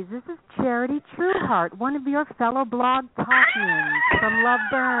 ladies. This is Charity Trueheart, one of your fellow blog talkians from Love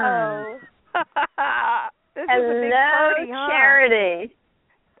Burns. Oh. This Hello, is a big party, huh? Charity.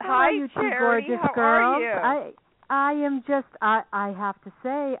 Hi, you two Charity. gorgeous How girls. are you? I am just, I have to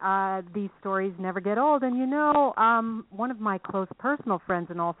say, these stories never get old. And one of my close personal friends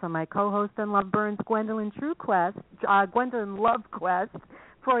and also my co-host on Love Burns, Gwendolyn Lovequest,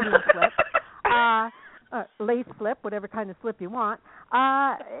 Freudian slip, lace slip, whatever kind of slip you want,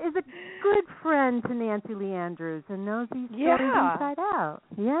 is a good friend to Nancy Lee Andrews and knows these stories inside out.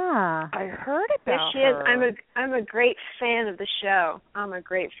 Yeah. I heard about she is. her. I'm a great fan of the show. I'm a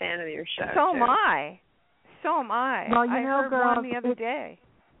great fan of your show. So am I. Well, I heard girls, one the other day.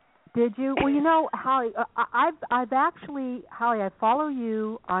 Did you? Well, Holly, I've actually, Holly, I follow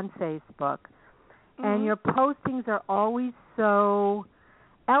you on Facebook, and your postings are always so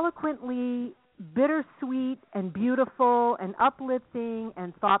eloquently bittersweet and beautiful and uplifting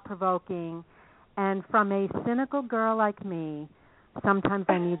and thought-provoking. And from a cynical girl like me, sometimes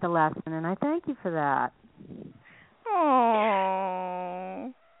I need the lesson, and I thank you for that.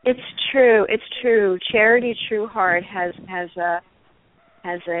 Aww. It's true. Charity Trueheart has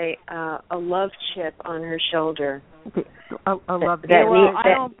a love chip on her shoulder. A love chip.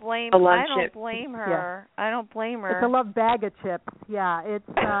 I don't blame her. Yeah. I don't blame her. It's a love bag of chips. Yeah, it's.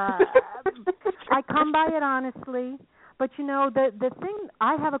 I come by it honestly, but the thing.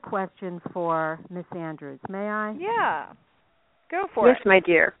 I have a question for Miss Andrews. May I? Yeah. Go for it. Yes, my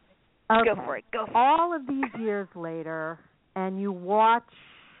dear. Okay. Go for it. All of these years later, and you watch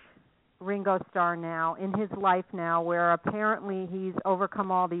Ringo Starr now, in his life now, where apparently he's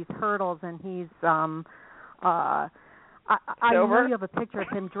overcome all these hurdles and he's I know you have a picture of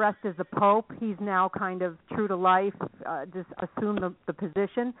him dressed as a pope. He's now kind of true to life, just assumed the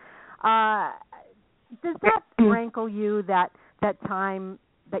position. Does that rankle you that time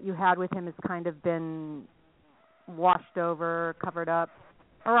that you had with him has kind of been washed over, covered up,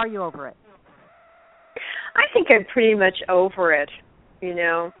 or are you over it? I think I'm pretty much over it,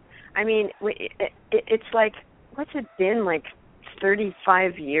 I mean, it's like, what's it been, like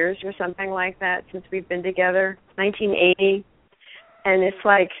 35 years or something like that since we've been together, 1980, and it's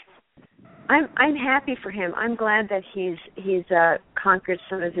like, I'm happy for him. I'm glad that he's conquered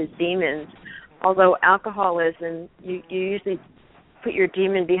some of his demons. Although alcoholism, you usually put your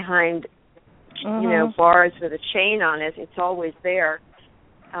demon behind, bars with a chain on it. It's always there.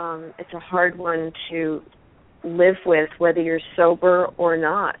 It's a hard one to live with, whether you're sober or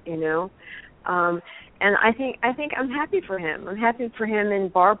not, And I think I'm happy for him. I'm happy for him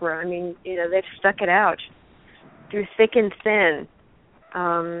and Barbara. I mean, they've stuck it out through thick and thin.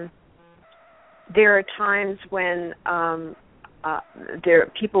 There are times when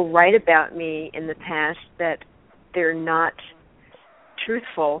people write about me in the past that they're not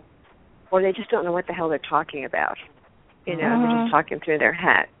truthful, or they just don't know what the hell they're talking about. They're just talking through their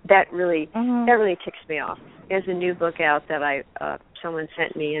hat. That really ticks me off. There's a new book out that someone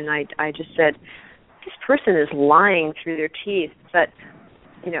sent me, and I just said, this person is lying through their teeth, but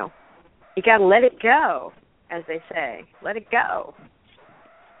you got to let it go, as they say. Let it go.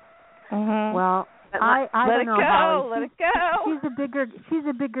 Mm-hmm. Well, I don't know, Holly. Let it go. She's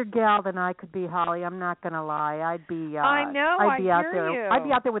a bigger gal than I could be, Holly. I'm not gonna lie. I'd be I know. I'd be out hear there. you. I'd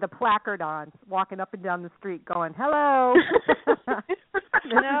be out there with a placard on, walking up and down the street, going, "Hello."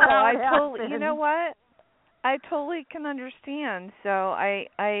 No, I totally. You know what? I totally can understand. So I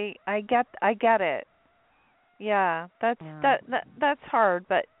get it. Yeah, that's hard,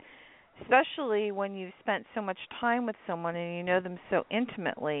 but especially when you've spent so much time with someone and you know them so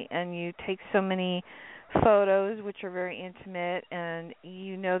intimately, and you take so many photos which are very intimate, and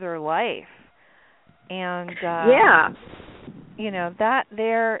you know their life, and you know that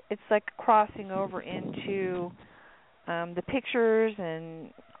there, it's like crossing over into the pictures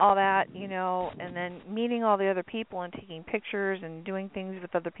and all that, you know, and then meeting all the other people and taking pictures and doing things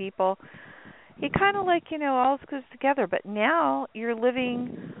with other people. It kind of like, you know, all goes together. But now you're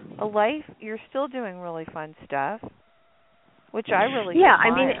living a life. You're still doing really fun stuff, which I really admire.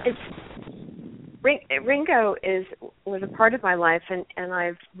 I mean, it's Ringo was a part of my life, and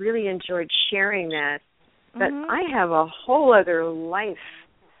I've really enjoyed sharing that. But I have a whole other life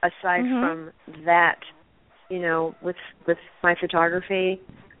aside from that. You know, with my photography,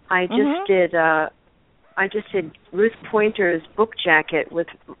 I just did Ruth Pointer's book jacket with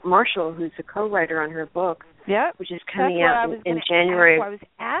Marshall, who's a co-writer on her book, which is coming out in January. That's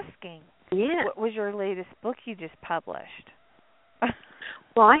what I was asking. Yeah. What was your latest book you just published?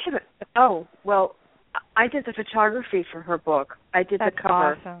 Well, I haven't. Oh, well, I did the photography for her book. I did the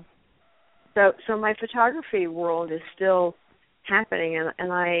cover. Awesome. So my photography world is still happening,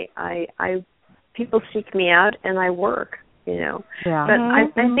 and I people seek me out, and I work. You know. Yeah.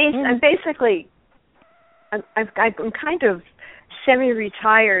 But I'm basically. I'm kind of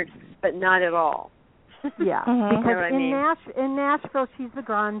semi-retired, but not at all. Yeah, because in Nashville, she's the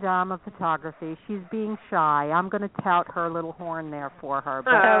grande dame of photography. She's being shy. I'm going to tout her little horn there for her.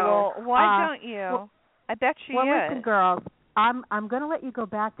 But, well, why don't you? Well, I bet she well, is. Well, listen, girls, I'm going to let you go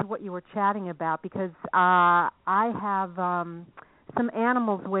back to what you were chatting about, because I have some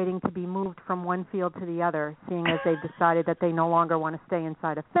animals waiting to be moved from one field to the other, seeing as they've decided that they no longer want to stay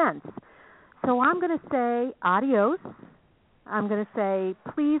inside a fence. So I'm going to say adios. I'm going to say,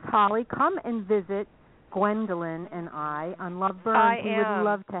 please, Holly, come and visit Gwendolyn and I on Love Burns. We would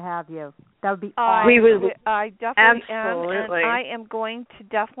love to have you. That would be awesome. I definitely absolutely am. And I am going to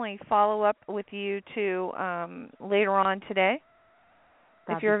definitely follow up with you too later on today.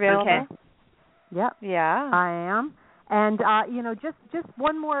 If you're available. Okay. Yep. Yeah. I am. And, you know, just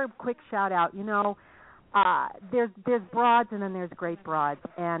one more quick shout out. You know, there's broads and then there's great broads,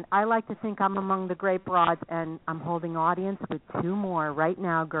 and I like to think I'm among the great broads, and I'm holding audience with two more right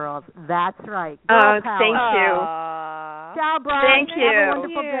now, girls. That's right. Girl power. Thank you. Ciao, broads. Thank you. Have a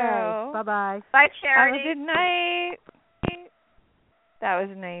wonderful day. Bye-bye. Bye, Charity. Have a good night. That was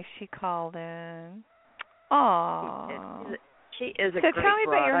nice. She called in. Aww. She is a so great tell me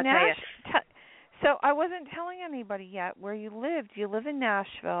about broad, your So I wasn't telling anybody yet where you lived. You live in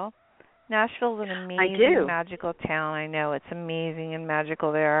Nashville. Nashville's an amazing, magical town. I know it's amazing and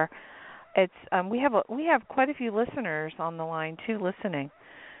magical there. It's we have quite a few listeners on the line too, listening.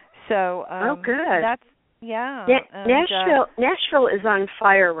 So good. That's and, Nashville is on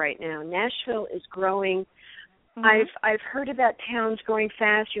fire right now. Nashville is growing. I've heard about towns growing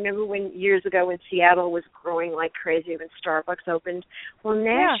fast. Remember when years ago when Seattle was growing like crazy when Starbucks opened? Well,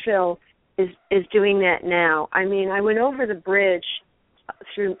 Nashville is doing that now. I mean, I went over the bridge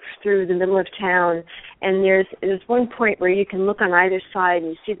through the middle of town, and there's one point where you can look on either side and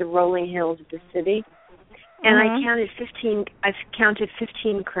you see the rolling hills of the city. And I've counted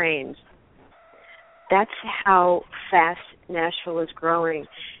 15 cranes. That's how fast Nashville is growing.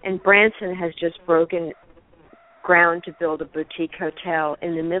 And Branson has just broken ground to build a boutique hotel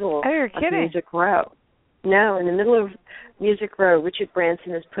in the middle of Music Row. No, in the middle of Music Row, Richard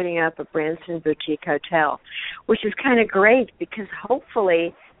Branson is putting up a Branson Boutique Hotel, which is kind of great because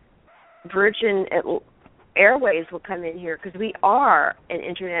hopefully Virgin Airways will come in here because we are an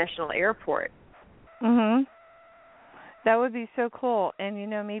international airport. That would be so cool. And, you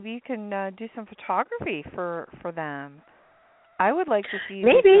know, maybe you can do some photography for them. I would like to see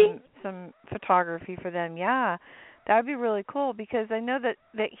you do some photography for them. Yeah, that would be really cool because I know that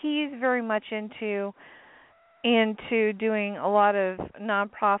he's very much into doing a lot of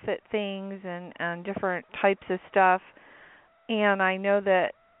nonprofit things and different types of stuff. And I know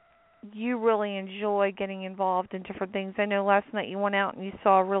that you really enjoy getting involved in different things. I know last night you went out and you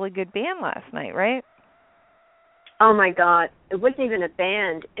saw a really good band last night, right? Oh my God! It wasn't even a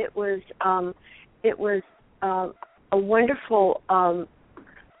band. It was a wonderful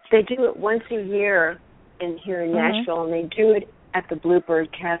They do it once a year here in Nashville, and they do it at the Bluebird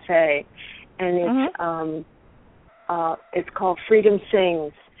Cafe, and it's called Freedom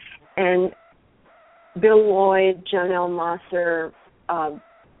Sings, and Bill Lloyd, Joan L. Mosser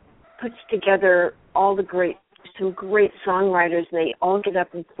puts together some great songwriters, and they all get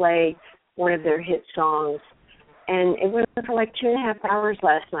up and play one of their hit songs. And it went on for like 2.5 hours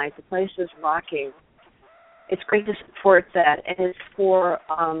last night. The place is rocking. It's great to support that, and it's for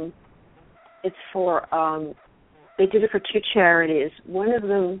they did it for 2 charities. One of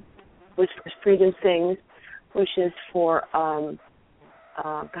them was for Freedom Sings, which is for God,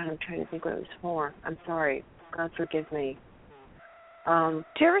 I'm trying to think what it was for. I'm sorry. God forgive me. Do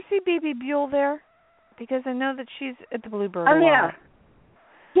you ever see BB Buell there? Because I know that she's at the Bluebird. Oh, yeah.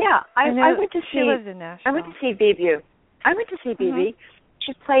 Yeah, I went to see. She lives in Nashville. I went to see BB.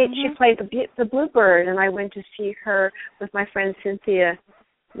 She played the Bluebird, and I went to see her with my friend Cynthia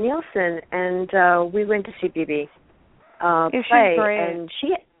Nielsen, and we went to see BB play. She's great. And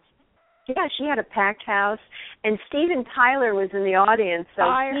she had a packed house, and Steven Tyler was in the audience, so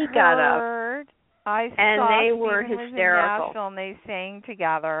he got up. And they were hysterical. Was in Nashville, and they sang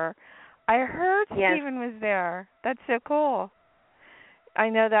together. I heard Steven was there. That's so cool. I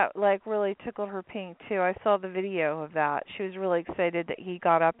know that really tickled her pink too. I saw the video of that. She was really excited that he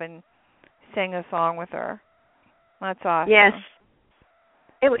got up and sang a song with her. That's awesome. Yes,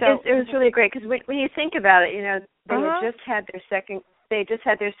 it was really great because when you think about it, they had just had their second. They just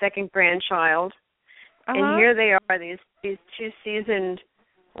had their second grandchild, and here they are, these 2 seasoned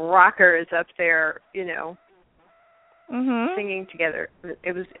rockers up there, singing together.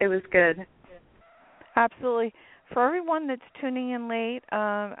 It was good. Absolutely. For everyone that's tuning in late,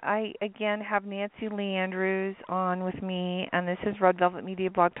 I again have Nancy Lee Andrews on with me, and this is Red Velvet Media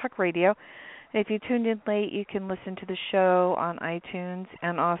Blog Talk Radio. And if you tuned in late, you can listen to the show on iTunes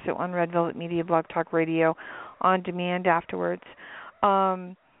and also on Red Velvet Media Blog Talk Radio on demand afterwards.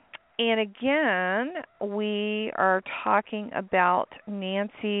 And again, we are talking about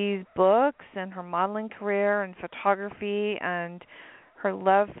Nancy's books and her modeling career and photography and her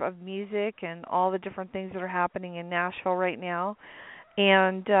love of music and all the different things that are happening in Nashville right now.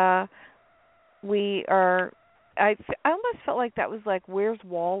 And we are, I almost felt like that was like, where's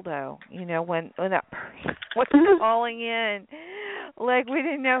Waldo? When that person was calling in. Like, we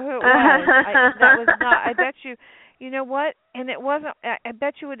didn't know who it was. That was not, I bet you, you know what? And it wasn't, I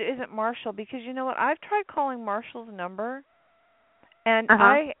bet you it isn't Marshall, because you know what? I've tried calling Marshall's number, and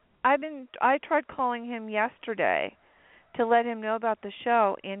I tried calling him yesterday to let him know about the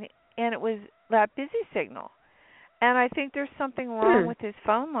show, and it was that busy signal. And I think there's something wrong with his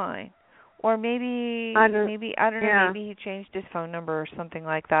phone line. Or maybe I don't know, maybe he changed his phone number or something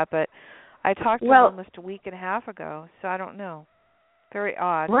like that, but I talked to him almost a week and a half ago, so I don't know. Very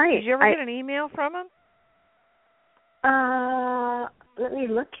odd. Right. Did you ever get an email from him? Let me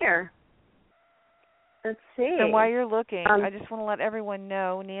look here. Let's see. And while you're looking, I just want to let everyone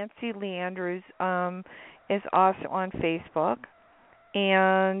know Nancy Lee Andrews is also on Facebook,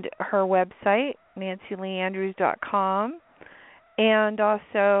 and her website, nancyleeandrews.com. And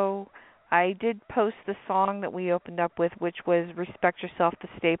also, I did post the song that we opened up with, which was Respect Yourself, the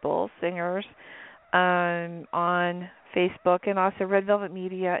Staples Singers, on Facebook. And also Red Velvet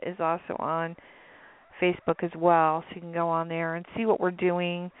Media is also on Facebook as well, so you can go on there and see what we're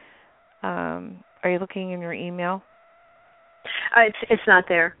doing. Are you looking in your email? It's not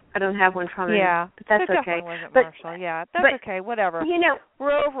there. I don't have one from him. Yeah, but that's it okay. Wasn't Marshall. Yeah, that's okay. Whatever.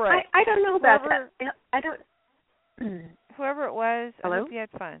 We're over it. I don't know about that. I don't. Whoever it was, hello? I hope you had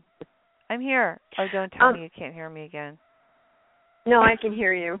fun. I'm here. Oh, don't tell me you can't hear me again. No, I can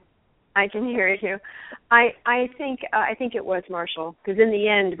hear you. I can hear you. I think it was Marshall, because in the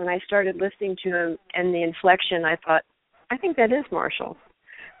end, when I started listening to him and the inflection, I thought, I think that is Marshall.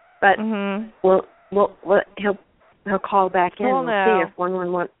 But he'll call back in. We'll see if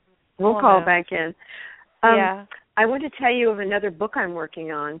 111. We'll call back in. I want to tell you of another book I'm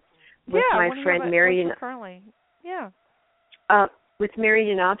working on with my friend Mary. Currently, with Mary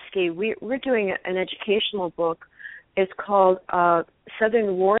Yanofsky, we're doing an educational book. It's called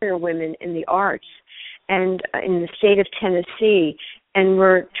Southern Warrior Women in the Arts, and in the state of Tennessee. And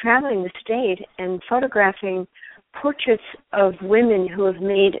we're traveling the state and photographing portraits of women who have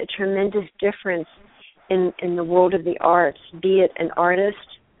made a tremendous difference in the world of the arts, be it an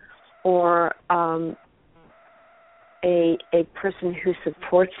artist or a person who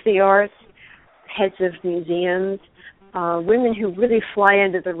supports the arts, heads of museums, women who really fly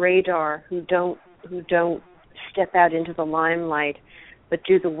under the radar, who don't step out into the limelight, but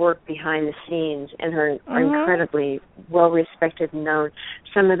do the work behind the scenes and are incredibly well-respected and known.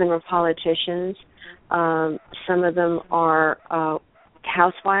 Some of them are politicians. Some of them are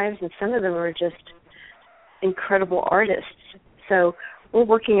housewives, and some of them are just incredible artists. So we're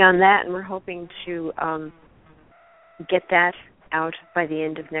working on that, and we're hoping to get that out by the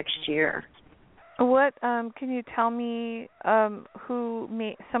end of next year. What can you tell me who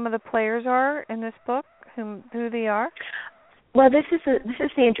some of the players are in this book? Who they are? Well, this is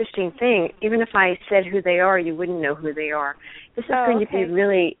the interesting thing. Even if I said who they are, you wouldn't know who they are. This is going to be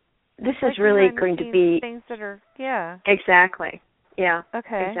really. This is really going to be things that are Exactly. Yeah.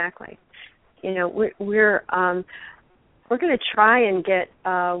 Okay. Exactly. You know, we're going to try and get.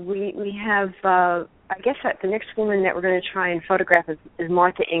 We have. I guess the next woman that we're going to try and photograph is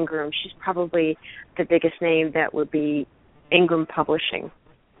Martha Ingram. She's probably the biggest name that would be Ingram Publishing.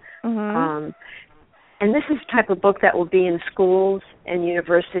 And this is the type of book that will be in schools and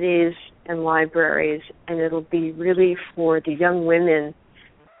universities and libraries, and it'll be really for the young women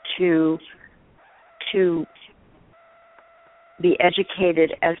to be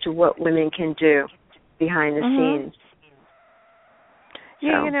educated as to what women can do behind the scenes.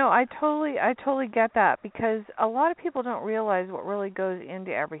 Yeah, so. You know, I totally get that, because a lot of people don't realize what really goes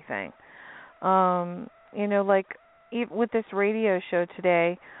into everything. You know, like with this radio show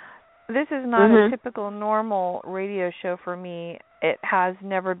today, this is not a typical normal radio show for me. It has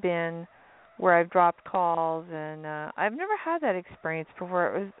never been where I've dropped calls, and I've never had that experience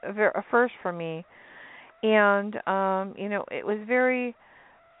before. It was a first for me. And, you know, it was very,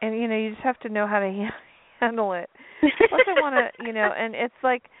 and, you know, you just have to know how to handle it. Plus I want to, you know, and it's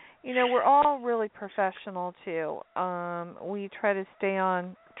like, you know, we're all really professional, too. We try to stay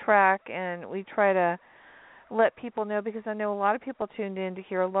on track, and we try to let people know, because I know a lot of people tuned in to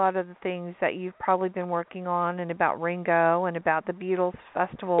hear a lot of the things that you've probably been working on, and about Ringo and about the Beatles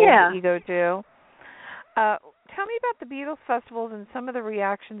festivals that you go to. Tell me about the Beatles festivals and some of the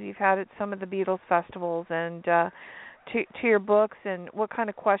reactions you've had at some of the Beatles festivals, and to your books, and what kind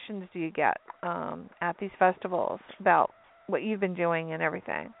of questions do you get at these festivals about what you've been doing and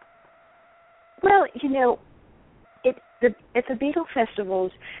everything? Well, you know, at the Beatles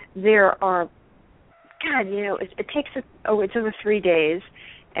festivals, there are, God, you know, it takes it's over 3 days,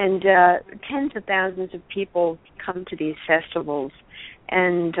 and tens of thousands of people come to these festivals,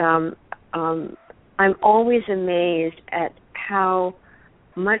 and I'm always amazed at how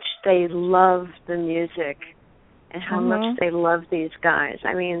much they love the music and how much they love these guys.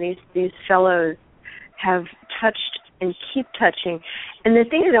 I mean, these fellows have touched and keep touching. And the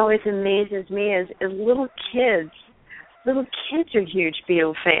thing that always amazes me is little kids. Little kids are huge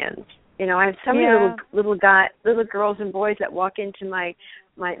Beatles fans. You know, I have so many little girls and boys that walk into my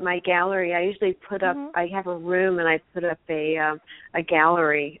gallery. I usually put up. I have a room, and I put up a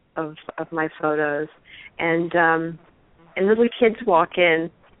gallery of my photos, and little kids walk in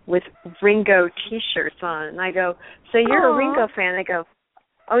with Ringo T-shirts on, and I go, "So you're a Ringo fan?" I go,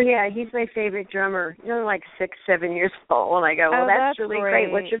 "Oh yeah, he's my favorite drummer." You know, like 6, 7 years old, and I go, "Well, that's really great.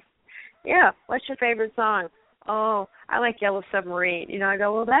 What's your favorite song?" "Oh, I like Yellow Submarine." You know, I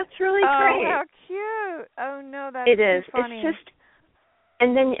go, "Well, that's really great." Oh, how cute! Oh no, that's it is. Funny. It's just,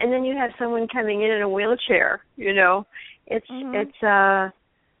 and then you have someone coming in a wheelchair. You know, it has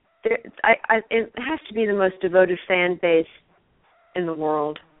to be the most devoted fan base in the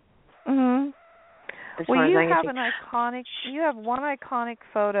world. Well, you have one iconic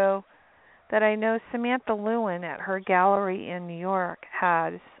photo that I know Samantha Lewin at her gallery in New York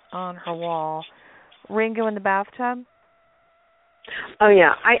has on her wall. Ringo in the bathtub? Oh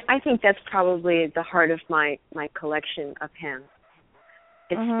yeah, I think that's probably the heart of my collection of him.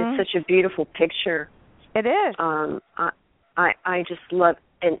 It's such a beautiful picture. It is. I just love,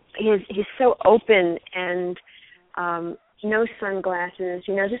 and he's so open, and no sunglasses.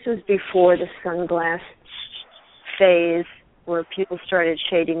 You know, this was before the sunglass phase where people started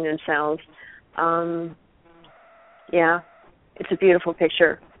shading themselves. Yeah, it's a beautiful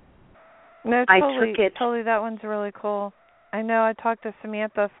picture. No, totally. That one's really cool. I know I talked to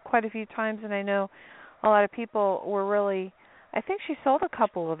Samantha quite a few times, and I know a lot of people were really. I think she sold a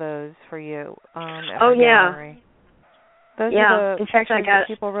couple of those for you at her gallery. Those are the in fact, I got that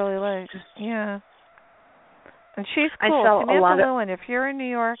people really like. Yeah. And she's cool. I sell Samantha Lewin. If you're in New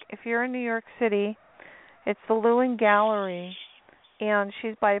York City, it's the Lewin Gallery, and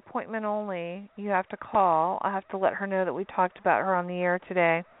she's by appointment only. You have to call. I have to let her know that we talked about her on the air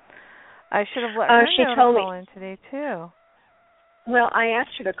today. I should have let her know to call in today too. Well, I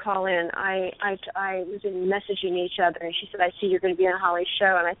asked her to call in. I was messaging each other, and she said, "I see you're going to be on Holly's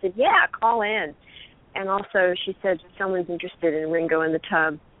show," and I said, "Yeah, call in." and also she said someone's interested in Ringo in the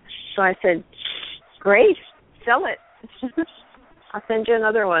Tub. So I said, great, sell it. I'll send you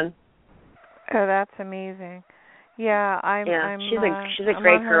another one. Oh, that's amazing. Yeah, she's a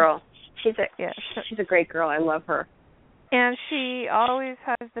great girl. She's a great girl. I love her. And she always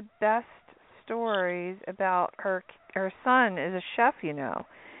has the best stories about her son is a chef, you know.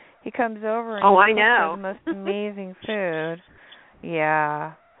 He comes over and I cooks know. the most amazing food.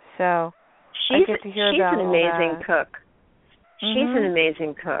 Yeah. So I get to hear about all that. She's an amazing cook. She's an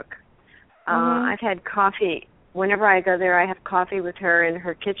amazing cook. I've had coffee. Whenever I go there, I have coffee with her in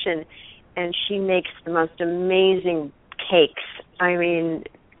her kitchen, and she makes the most amazing cakes. I mean,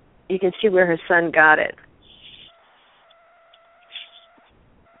 you can see where her son got it.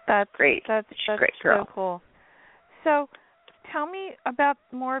 That's great. That's great girl. So cool. So, tell me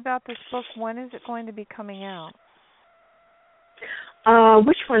more about this book. When is it going to be coming out?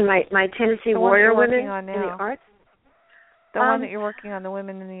 Which one? My Tennessee Warrior Women in the Arts? The one that you're working on, the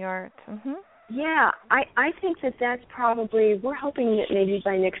Women in the Arts. Mm-hmm. Yeah, I think that's probably, we're hoping that maybe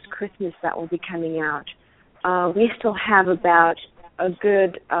by next Christmas that will be coming out. We still have about a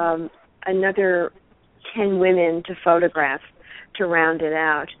good, another 10 women to photograph to round it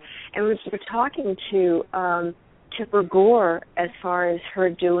out. And we're talking to Tipper Gore as far as her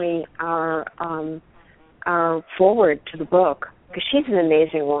doing our forward to the book, because she's an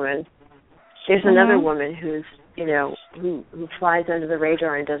amazing woman. There's another woman who's, who flies under the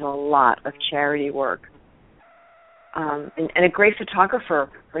radar and does a lot of charity work, and a great photographer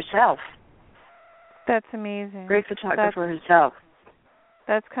herself. That's amazing. Great photographer herself.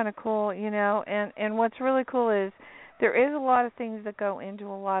 That's kind of cool, and what's really cool is there is a lot of things that go into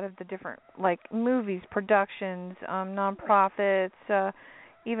a lot of the different, like movies, productions, nonprofits,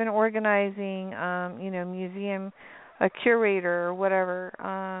 even organizing, museum, a curator or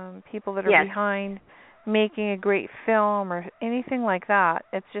whatever, people that are behind making a great film or anything like that.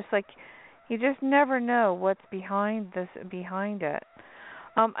 It's just like you just never know what's behind it. It's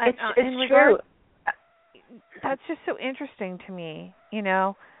true. That's just so interesting to me,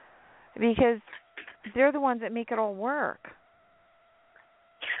 because they're the ones that make it all work.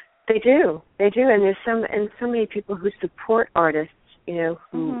 They do, and there's so many people who support artists,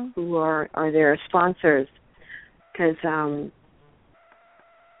 who are their sponsors,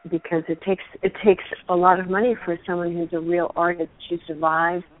 because it takes a lot of money for someone who's a real artist to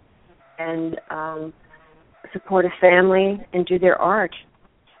survive and support a family and do their art.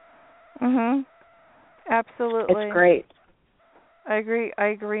 Absolutely. It's great. I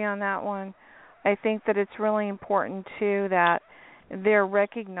agree on that one. I think that it's really important too that they're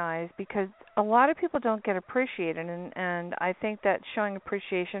recognized, because a lot of people don't get appreciated, and I think that showing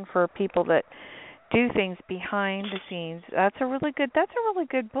appreciation for people that do things behind the scenes, that's a really good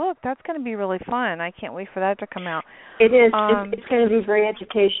book. That's going to be really fun. I can't wait for that to come out. It is. It's going to be very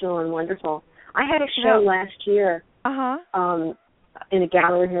educational and wonderful. I had a show last year in a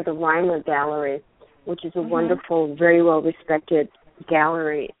gallery here, the Reimer Gallery, which is a wonderful, very well respected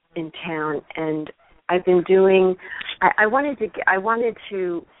gallery in town, and I've been doing. I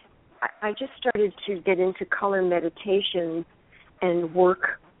just started to get into color meditation and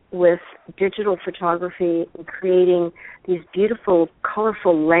work with digital photography and creating these beautiful,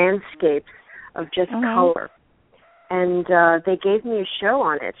 colorful landscapes of just color. And they gave me a show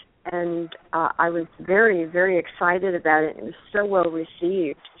on it, and I was very, very excited about it. It was so well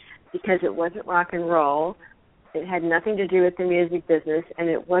received because it wasn't rock and roll. It had nothing to do with the music business, and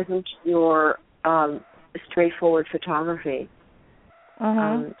it wasn't your straightforward photography.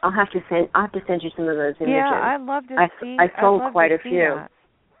 I'll have to send you some of those images. Yeah, I'd love to see. I sold quite a few. That.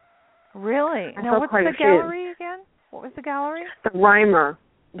 Really? I now, sold what's quite the a few. gallery again? What was the gallery? The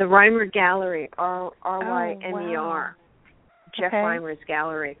Reimer Gallery, R-Y-M-E-R. Jeff Reimer's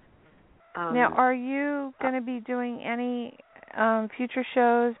gallery. Now, are you going to be doing any future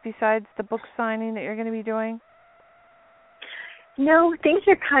shows besides the book signing that you're going to be doing? No, things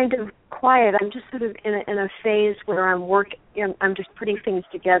are kind of quiet. I'm just sort of in a phase where I'm just putting things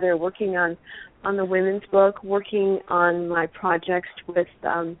together, working on the women's book, working on my projects with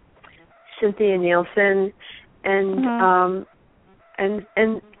Cynthia Nielsen, and in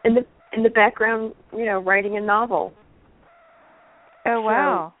the background, writing a novel. Oh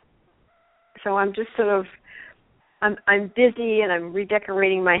wow! So I'm just sort of I'm busy, and I'm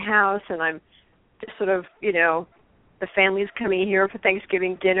redecorating my house, and I'm just sort of the family's coming here for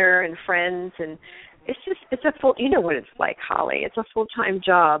Thanksgiving dinner and friends, and it's a full, what it's like, Holly. It's a full-time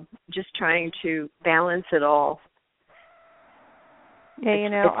job, just trying to balance it all.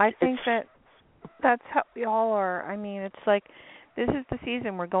 Yeah, I think that's how we all are. I mean, it's like this is the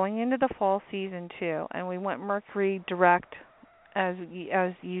season. We're going into the fall season too, and we went Mercury direct, as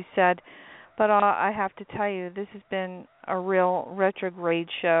you said. But I have to tell you, this has been a real retrograde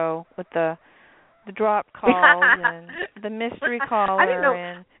show with the drop calls and the mystery caller,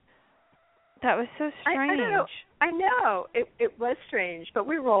 and that was so strange. I know. It was strange, but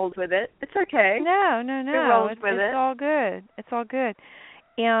we rolled with it. It's okay. No. We rolled with it. It's all good. It's all good.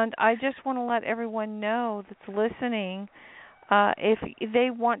 And I just want to let everyone know that's listening, if they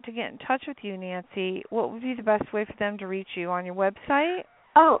want to get in touch with you, Nancy, what would be the best way for them to reach you? On your website?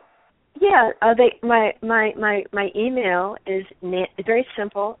 Oh, yeah. My email is very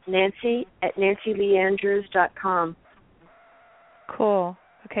simple, Nancy@nancyleeandrews.com. Cool.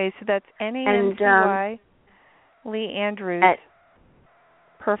 Okay, so that's Nancy Lee Andrews.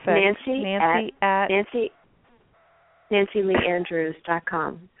 Perfect. Nancy at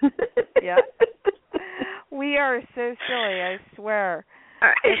NancyLeeAndrews.com. Yeah. We are so silly, I swear.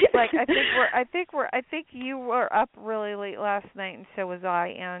 It's like I think you were up really late last night, and so was I.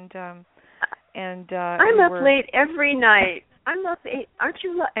 And I'm up late every night. I'm up late. Aren't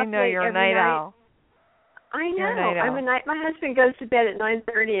you up late every night? I know you're a night owl. I know. I'm a night. My husband goes to bed at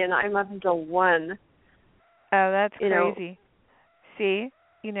 9:30, and I'm up until 1. Oh, that's crazy. See,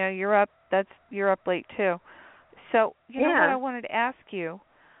 you're up. You're up late too. So you know what I wanted to ask you.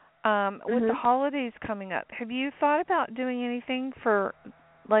 With the holidays coming up, have you thought about doing anything for,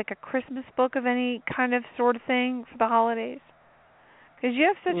 like, a Christmas book of any kind of sort of thing for the holidays? Because you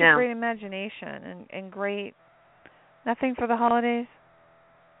have such a great imagination and great. Nothing for the holidays.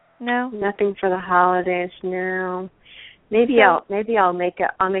 No. Nothing for the holidays. No. Maybe I'll make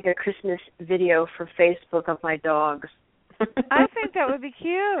a Christmas video for Facebook of my dogs. I think that would be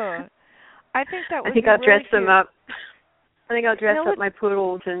cute. I think I'll dress them up. I think I'll dress up my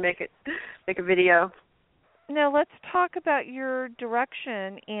poodles and make a video. Now let's talk about your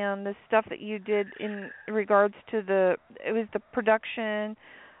direction and the stuff that you did in regards to the production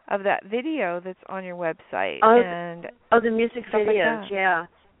of that video that's on your website. The music videos, like yeah.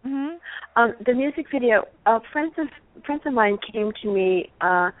 Mm-hmm. The music video. Friends of mine came to me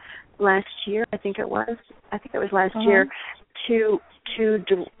last year. I think it was last year to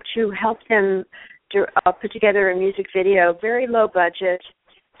help them put together a music video, very low budget,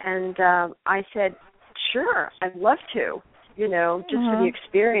 and I said, sure, I'd love to, just for the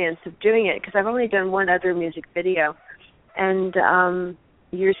experience of doing it, because I've only done one other music video, and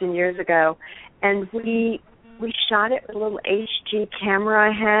years and years ago, and we shot it with a little HD camera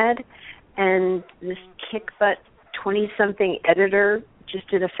I had, and this kick-butt 20-something editor just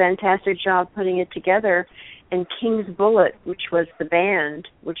did a fantastic job putting it together, and King's Bullet, which was the band,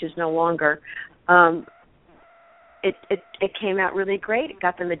 which is no longer, it came out really great. It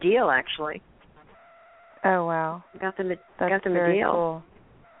got them a deal, actually. Oh wow! Got them a very deal. Cool.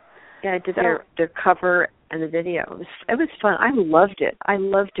 Yeah, I did their cover and the video. It was fun. I loved it. I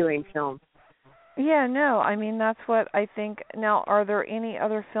love doing film. Yeah, no, I mean that's what I think. Now, are there any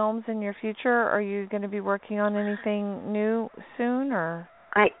other films in your future? Are you going to be working on anything new soon, or?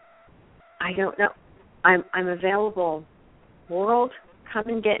 I don't know. I'm available. World, come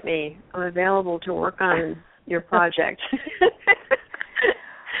and get me. I'm available to work on your project.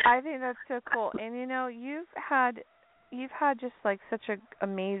 I think that's so cool. And you've had just like such an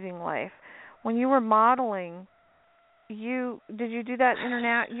amazing life. When you were modeling, did you do that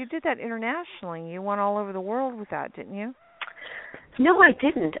you did that internationally. You went all over the world with that, didn't you? No, I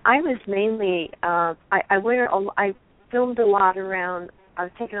didn't. I was mainly I filmed a lot around. I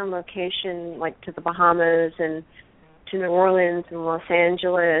was taken on location, like to the Bahamas and to New Orleans and Los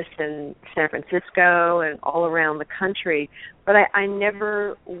Angeles and San Francisco and all around the country. But I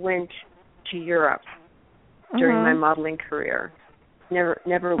never went to Europe during my modeling career.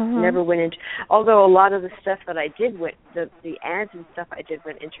 Never went into. Although a lot of the stuff that I did the ads and stuff I did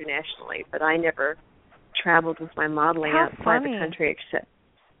went internationally, but I never traveled with my modeling outside the country except.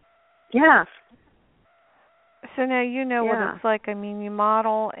 Yeah. So now you know what it's like. I mean, you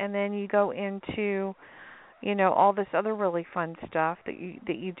model and then you go into, all this other really fun stuff that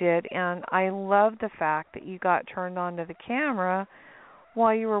you did. And I love the fact that you got turned on to the camera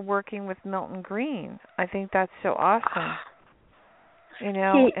while you were working with Milton Green. I think that's so awesome. And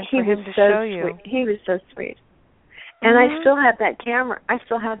for him to show you. He was so sweet. And I still have that camera.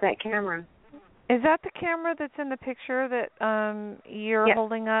 Is that the camera that's in the picture that you're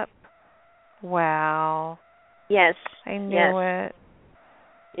holding up? Wow. Yes. I knew it.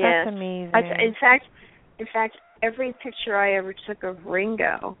 Yes. That's amazing. In fact, every picture I ever took of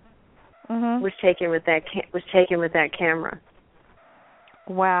Ringo was taken with that camera.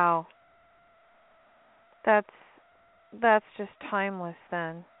 Wow. That's that's just timeless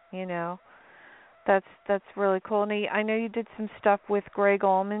then, you know. That's really cool. And I know you did some stuff with Greg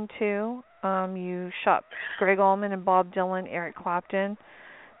Allman too. You shot Greg Allman and Bob Dylan, Eric Clapton.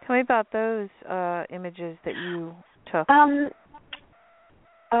 Tell me about those images that you took.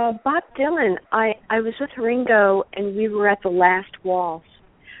 Bob Dylan, I was with Ringo, and we were at the Last Waltz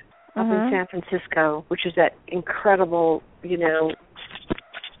up in San Francisco, which is that incredible, you know,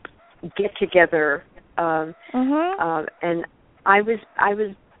 get together. And I was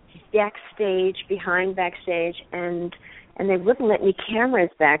backstage, and they wouldn't let me cameras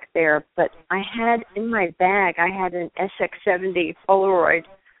back there, but I had in my bag, I had an SX70 Polaroid,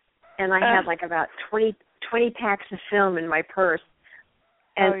 and I had like about 20 packs of film in my purse.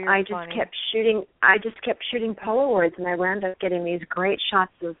 And I just kept shooting Polaroids, and I wound up getting these great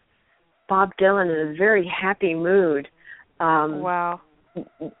shots of Bob Dylan in a very happy mood. Wow.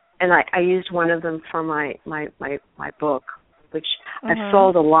 And I used one of them for my book, which I've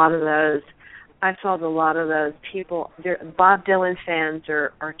sold a lot of those. I've sold a lot of those. People, Bob Dylan fans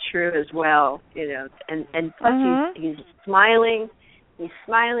are true as well, you know. And plus he's smiling, he's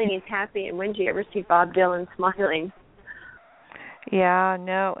happy. And when do you ever see Bob Dylan smiling? Yeah,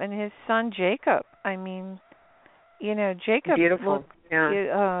 no. And his son Jacob. I mean, you know, Jacob. Beautiful.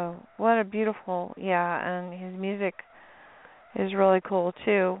 What a beautiful. Yeah, and his music is really cool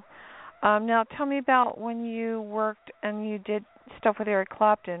too. Now, tell me about when you worked and you did stuff with Eric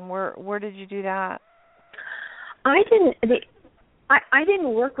Clapton. Where did you do that? I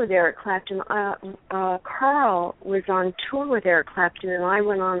didn't work with Eric Clapton. Carl was on tour with Eric Clapton, and I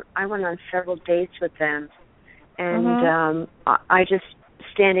went on several dates with them. And I just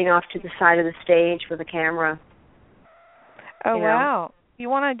standing off to the side of the stage with a camera. Oh, wow! You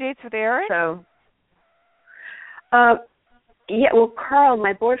went on dates with Eric? So, yeah. Well, Carl,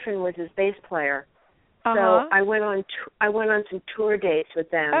 my boyfriend, was his bass player. So I went on some tour dates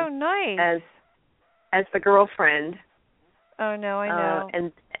with them. Oh, nice. As the girlfriend. Oh no, I know.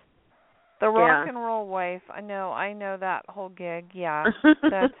 And the rock and roll wife. I know that whole gig. Yeah,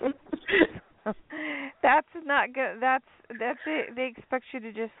 that's not good. That's it. They expect you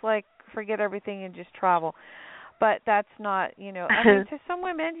to just like forget everything and just travel. But that's not, you know, I mean, to some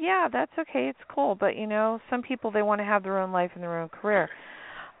women, yeah, that's okay. It's cool. But, you know, some people, they want to have their own life and their own career.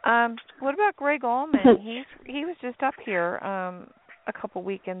 What about Greg Allman? He was just up here a couple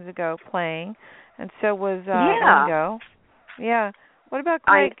weekends ago playing, and so was Ringo. Yeah. What about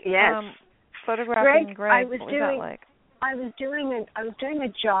Greg? Photographing Greg. What was that like? I was doing a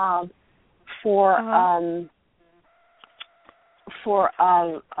job for a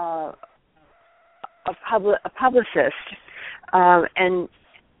publicist, and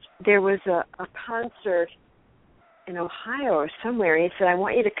there was a concert in Ohio or somewhere. He said, "I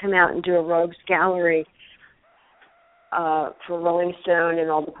want you to come out and do a rogues gallery for Rolling Stone and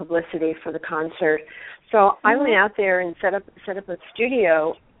all the publicity for the concert." So I went out there and set up a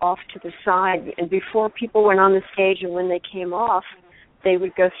studio off to the side, and before people went on the stage and when they came off, they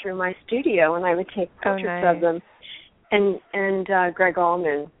would go through my studio and I would take pictures of them. And Greg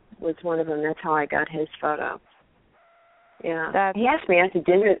Allman was one of them. That's how I got his photo. Yeah. He asked me out to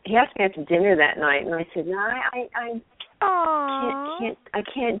dinner. That night, and I said, "No, I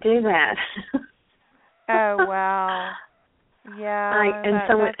can't do that." Oh wow. Yeah.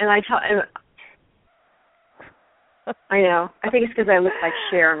 I know. I think it's because I looked like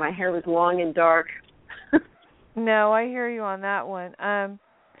Cher. My hair was long and dark. No, I hear you on that one. And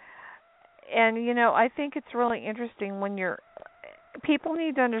you know, I think it's really interesting when people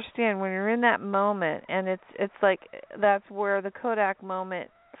need to understand when you're in that moment, and it's like that's where the Kodak moment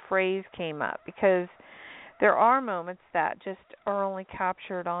phrase came up, because there are moments that just are only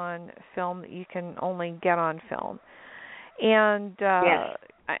captured on film, that you can only get on film. And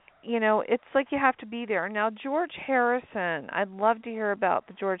you know, it's like you have to be there. Now, George Harrison, I'd love to hear about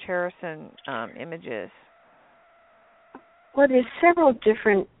the George Harrison images. Well, there's several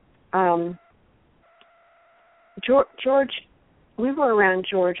different George. We were around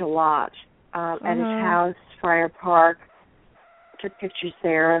George a lot at his house, Friar Park. Took pictures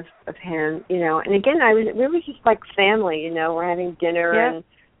there of him, you know. And again, we were just like family, you know. We're having dinner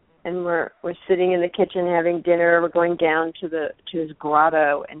and we're sitting in the kitchen having dinner. We're going down to his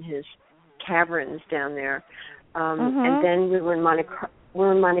grotto and his caverns down there. And then we were in Monte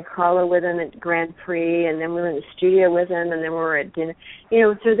Carlo with him at Grand Prix, and then we were in the studio with him, and then we were at dinner. You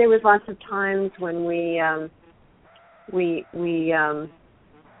know, so there was lots of times when we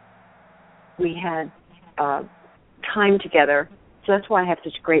had time together. So that's why I have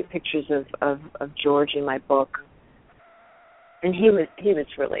such great pictures of George in my book. And he was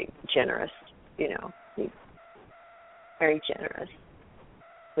really generous, you know. very generous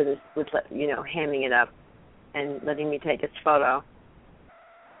with hamming it up and letting me take its photo.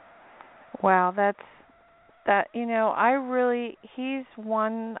 Wow, he's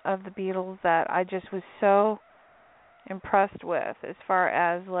one of the Beatles that I just was so impressed with as far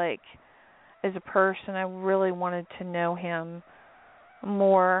as as a person. I really wanted to know him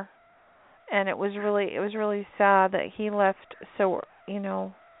more, and it was really sad that he left so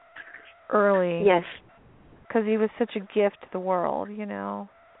early. Yes, because he was such a gift to the world.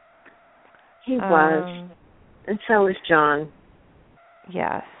 He was, and so was John.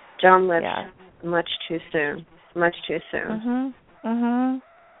 Yes, John left much too soon. Much too soon.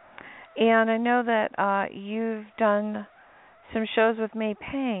 And I know that you've done some shows with May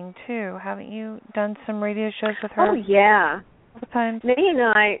Pang too, haven't you? Done some radio shows with her? Oh yeah. Sometimes. May and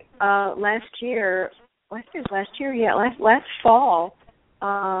I last fall,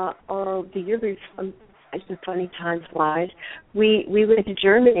 or the year before. It's been funny, time flies. We went to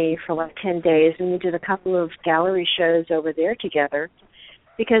Germany for 10 days, and we did a couple of gallery shows over there together.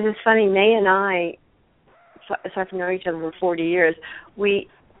 Because it's funny, May and I, aside from knowing each other for 40 years,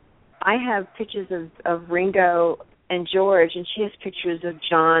 I have pictures of Ringo and George, and she has pictures of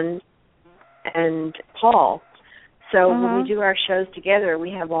John and Paul. So when we do our shows together,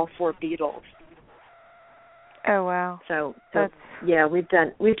 we have all 4 Beatles. Oh wow! So yeah, we've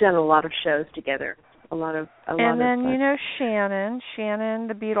done a lot of shows together. And then Shannon,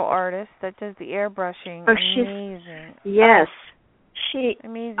 the Beatle artist that does the airbrushing. Oh, amazing. Yes,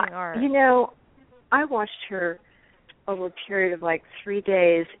 amazing art. I watched her over a period of 3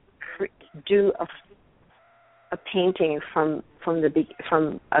 days do a painting from a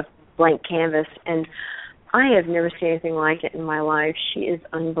blank canvas, and I have never seen anything like it in my life. She is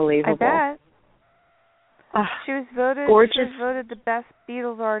unbelievable. I bet. She was voted gorgeous. She was voted the best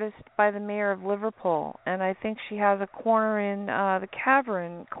Beatles artist by the mayor of Liverpool, and I think she has a corner in the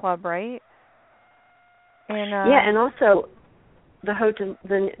Cavern Club, right? And and also the hotel,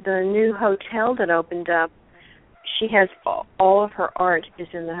 the new hotel that opened up. She has all of her art is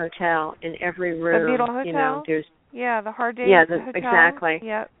in the hotel, in every room. The Beatle Hotel. There's the Hard Days Hotel. Exactly.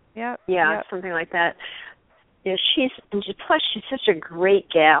 Yep. Something like that. Yeah, plus she's such a great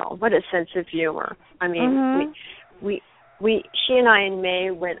gal. What a sense of humor. I mean, she and I and May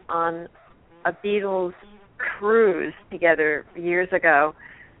went on a Beatles cruise together years ago,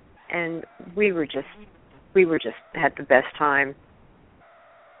 and we just had the best time.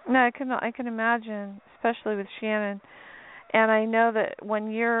 No, I can imagine, especially with Shannon. And I know that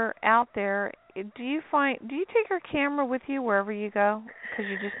when you're out there, do you take your camera with you wherever you go? Because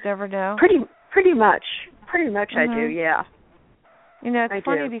you just never know. Pretty much I do, yeah. It's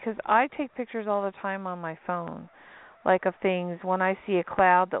funny because I take pictures all the time on my phone, of things when I see a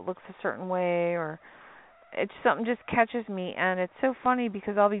cloud that looks a certain way, or something just catches me, and it's so funny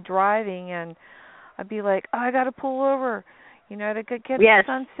because I'll be driving and I'd be like, oh, I got to pull over, to get the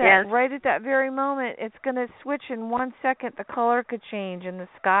sunset. Yes. Right at that very moment, it's going to switch in 1 second. The color could change in the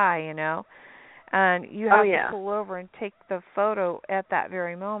sky, and you have to pull over and take the photo at that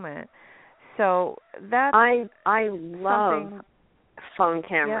very moment. So that's I love phone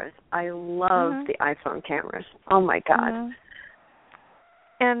cameras. Yeah. I love the iPhone cameras. Oh my God.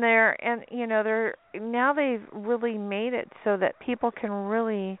 And they're now they've really made it so that people can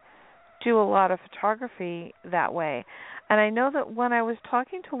really do a lot of photography that way. And I know that when I was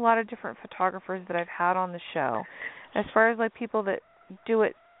talking to a lot of different photographers that I've had on the show, as far as people that do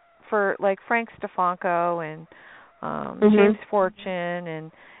it for Frank Stefanko and James Fortune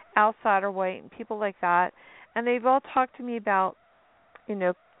and Outsider White and people like that, and they've all talked to me about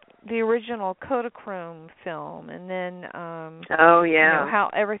the original Kodachrome film, and then how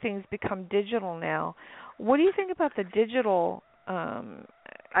everything's become digital now. What do you think about the digital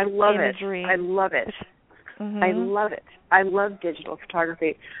I love imagery? I love it. I love it. I love digital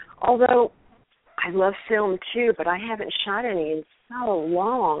photography, although I love film too, but I haven't shot any in so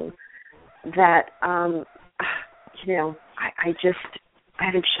long that I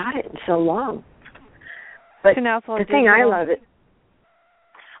haven't shot it in so long. But the thing I love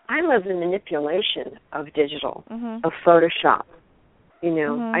the manipulation of digital, of Photoshop.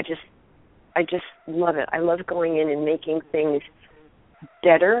 I just love it. I love going in and making things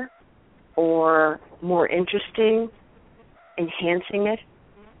better or more interesting, enhancing it.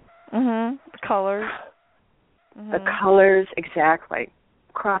 The colors. The colors, exactly.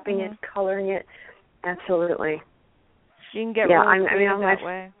 Cropping it, coloring it, absolutely. You can get really creative that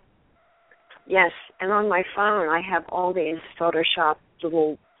way. Yes, and on my phone I have all these Photoshop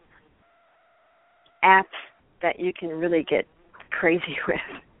little apps that you can really get crazy with.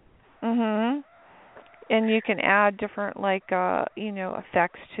 And you can add different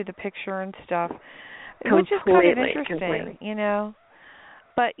effects to the picture and stuff, Completely, which is kind of interesting, completely.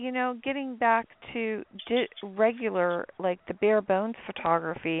 But getting back to regular, like the bare bones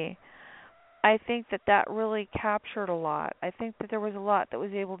photography, I think that really captured a lot. I think that there was a lot that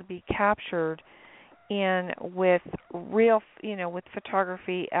was able to be captured with real, with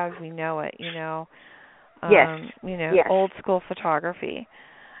photography as we know it, Yes. old school photography.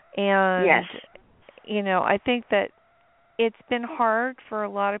 And, yes. I think that it's been hard for a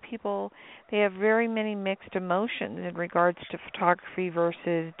lot of people. They have very many mixed emotions in regards to photography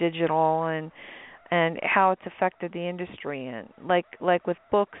versus digital and how it's affected the industry. And like with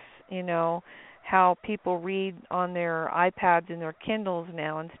books, how people read on their iPads and their Kindles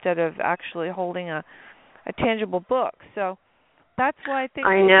now instead of actually holding a tangible book. So that's why I think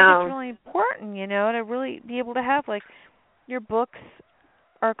it's really important, to really be able to have your books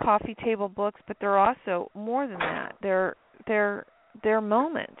are coffee table books, but they're also more than that. They're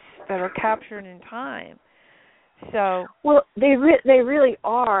moments that are captured in time. So they really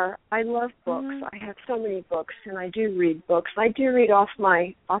are. I love books. Mm-hmm. I have so many books, and I do read books. I do read off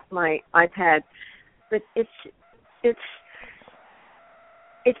my iPad, but it's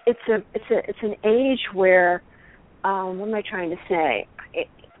an age where what am I trying to say?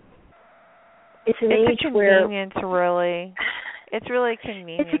 It's age where it's really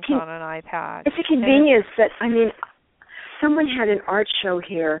convenient on an iPad. It's a convenience that someone had an art show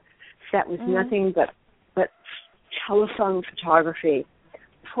here that was mm-hmm. nothing but telephone photography,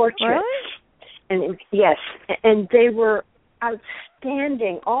 portraits. Really? And yes, and they were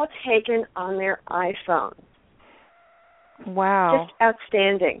outstanding, all taken on their iPhone. Wow. Just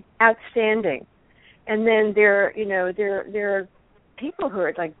outstanding. And then there are people who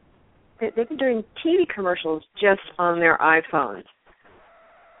are they've been doing TV commercials just on their iPhones.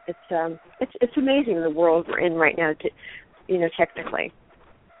 It's amazing the world we're in right now, technically.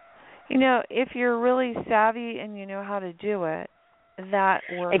 If you're really savvy and you know how to do it, that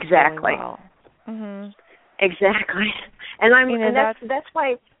works exactly. really well. Mm-hmm. Exactly. And that's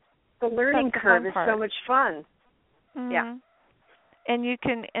why the learning curve is so much fun. Mm-hmm. Yeah. And you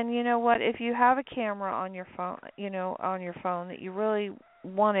can, and you know what? If you have a camera on your phone, that you really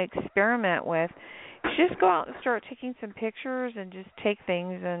want to experiment with, just go out and start taking some pictures and just take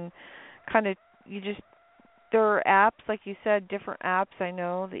things and kind of there are apps, like you said, different apps I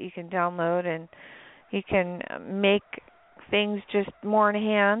know that you can download, and you can make things just more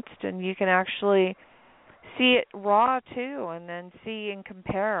enhanced, and you can actually see it raw too, and then see and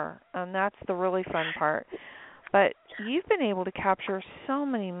compare, and that's the really fun part. But you've been able to capture so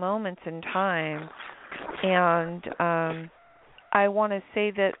many moments in time, and I want to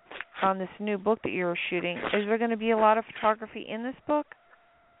say that on this new book that you're shooting, is there going to be a lot of photography in this book?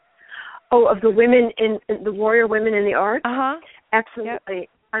 Oh, of the women the warrior women in the arts? Uh-huh. Absolutely. Yep.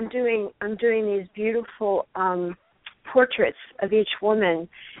 I'm doing these beautiful portraits of each woman,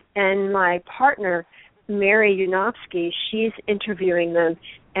 and my partner, Mary Yanofsky, she's interviewing them,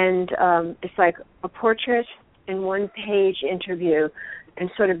 and it's like a portrait and one-page interview, and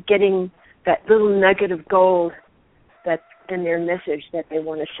sort of getting that little nugget of gold that's in their message that they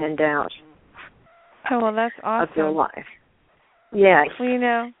want to send out. Oh, well, that's awesome. Of their life. Yeah.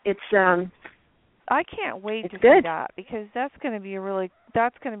 Well, it's I can't wait to good. see that, because that's going to be a really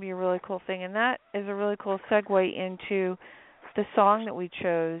cool thing, and that is a really cool segue into the song that we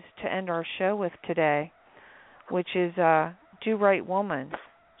chose to end our show with today, which is "Do Right Woman."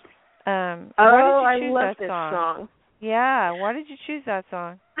 I love this song. Yeah, why did you choose that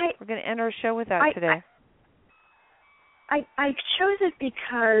song? We're going to end our show with that today. I chose it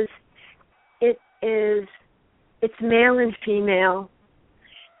because it's male and female.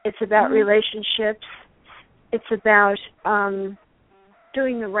 It's about mm-hmm. relationships. It's about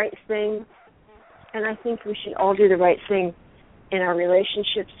doing the right thing. And I think we should all do the right thing in our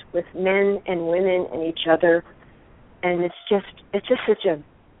relationships with men and women and each other. And it's just such a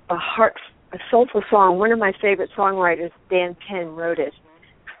soulful song. One of my favorite songwriters, Dan Penn, wrote it.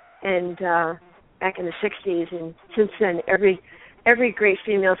 And back in the 60s, and since then every great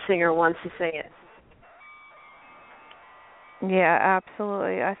female singer wants to sing it. Yeah,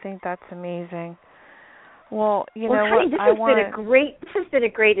 absolutely. I think that's amazing. Well, you know what? This has been a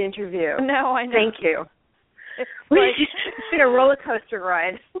great interview. No, I know. Thank you. It's been a roller coaster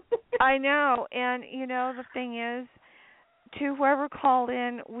ride. I know, and the thing is, to whoever called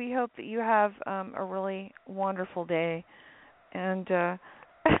in, we hope that you have a really wonderful day. And I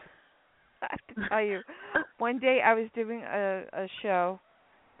have to tell you, one day I was doing a show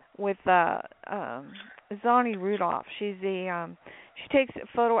with Zani Rudolph. She's She takes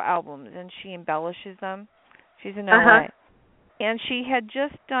photo albums and she embellishes them. She's in LA. And she had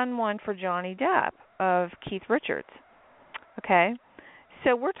just done one for Johnny Depp of Keith Richards. Okay?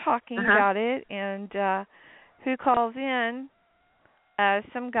 So we're talking about it, and who calls in?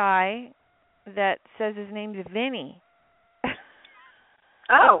 Some guy that says his name's Vinny.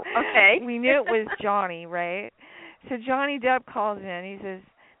 Oh, okay. We knew it was Johnny, right? So Johnny Depp calls in. He says,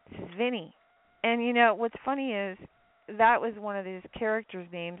 "This is Vinny." And, you know, what's funny is that was one of his characters'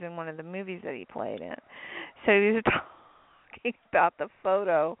 names in one of the movies that he played in. So he was talking about the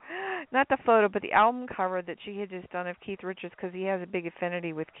photo. Not the photo, but the album cover that she had just done of Keith Richards, because he has a big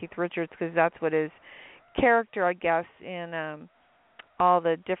affinity with Keith Richards, because that's what his character, I guess, in all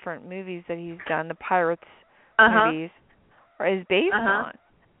the different movies that he's done, the Pirates movies, is based on.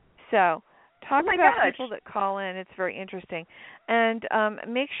 So, talk about people that call in. It's very interesting. And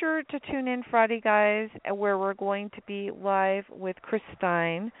make sure to tune in Friday, guys, where we're going to be live with Chris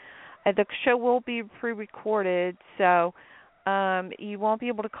Stein. The show will be pre-recorded, so you won't be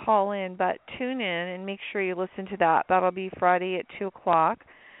able to call in, but tune in and make sure you listen to that. That'll be Friday at 2 o'clock.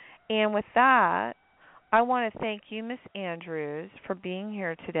 And with that, I want to thank you, Miss Andrews, for being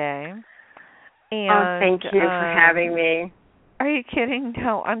here today. And, thank you for having me. Are you kidding?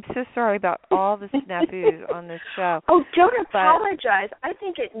 No, I'm so sorry about all the snafus on this show. Oh, don't apologize. I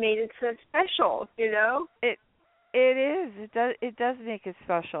think it made it so special, you know? It is. It does make it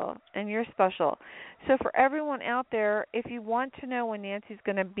special, and you're special. So for everyone out there, if you want to know when Nancy's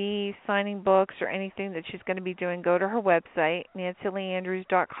going to be signing books or anything that she's going to be doing, go to her website,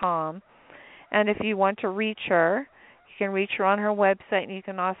 nancyleeandrews.com. And if you want to reach her, you can reach her on her website, and you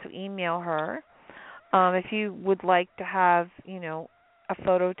can also email her. If you would like to have, you know, a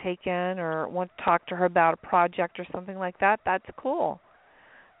photo taken or want to talk to her about a project or something like that, that's cool.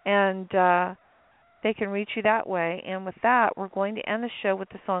 And they can reach you that way. And with that, we're going to end the show with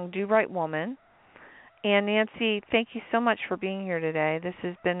the song Do Right Woman. And Nancy, thank you so much for being here today. This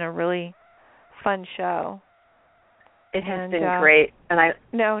has been a really fun show. It has been great. And I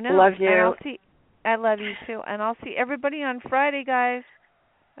love you. I love you too. And I'll see everybody on Friday, guys.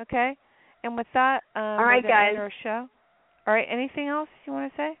 Okay? And with that, all right, guys, end our show. All right, anything else you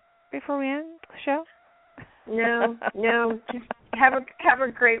want to say before we end the show? No. Just have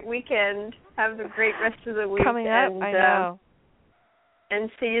a great weekend. Have a great rest of the week. Coming up, I know.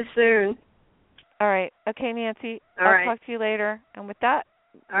 And see you soon. All right. Okay, Nancy. I'll talk to you later. And with that,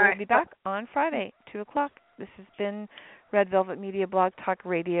 we'll be back on Friday, 2 o'clock. This has been Red Velvet Media Blog Talk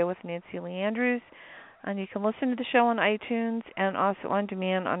Radio with Nancy Lee Andrews. And you can listen to the show on iTunes and also on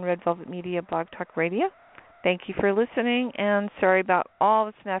demand on Red Velvet Media Blog Talk Radio. Thank you for listening, and sorry about all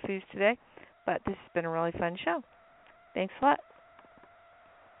the snafus today, but this has been a really fun show. Thanks a lot.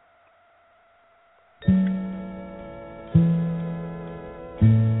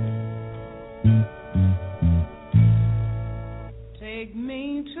 Take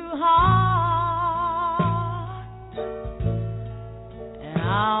me to heart, and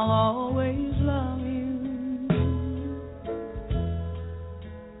I'll always love you.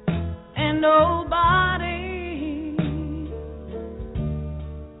 And nobody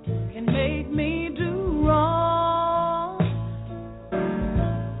can make me do wrong,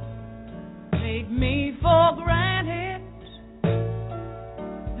 take me for granted,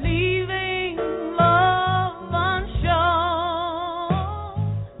 leaving love unshown,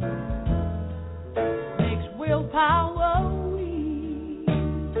 makes willpower weak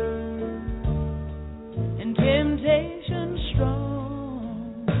and temptation strong.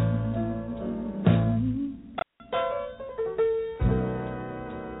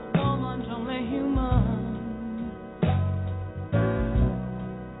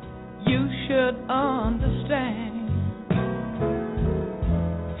 Understand,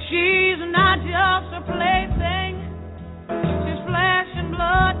 she's not just a plaything, she's flesh and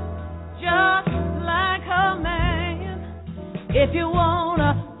blood, just like her man. If you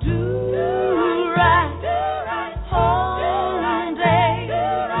wanna